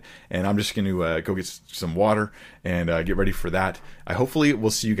wait on it, and I'm just going to go get some water and get ready for that. Hopefully we'll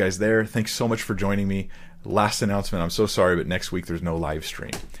see you guys there. Thanks so much for joining me. Last announcement, I'm so sorry, but next week there's no live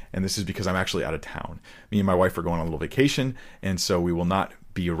stream. And this is because I'm actually out of town. Me and my wife are going on a little vacation, and so we will not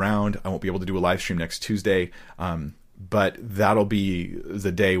be around. I won't be able to do a live stream next Tuesday, but that'll be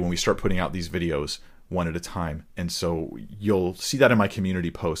the day when we start putting out these videos one at a time. And so you'll see that in my community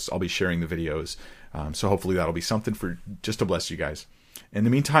posts. I'll be sharing the videos. So hopefully that'll be something for just to bless you guys. In the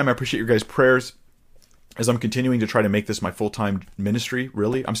meantime, I appreciate your guys' prayers. as I'm continuing to try to make this my full-time ministry,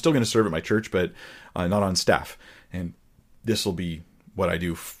 really. I'm still going to serve at my church, but not on staff. And this will be what I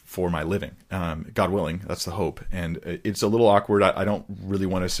do for my living. God willing, that's the hope. And it's a little awkward. I don't really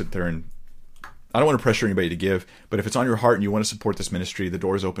want to sit there and I don't want to pressure anybody to give, but if it's on your heart and you want to support this ministry, the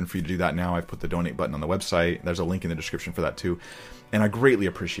door is open for you to do that now. I've put the donate button on the website. There's a link in the description for that too. And I greatly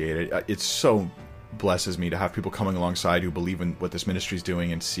appreciate it. It so blesses me to have people coming alongside who believe in what this ministry is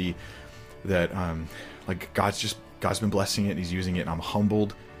doing and see that like God's been blessing it and he's using it. And I'm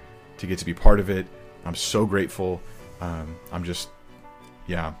humbled to get to be part of it. I'm so grateful. I'm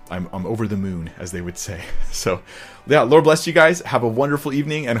over the moon, as they would say. So, yeah, Lord bless you guys. Have a wonderful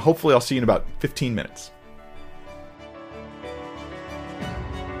evening, and hopefully I'll see you in about 15 minutes.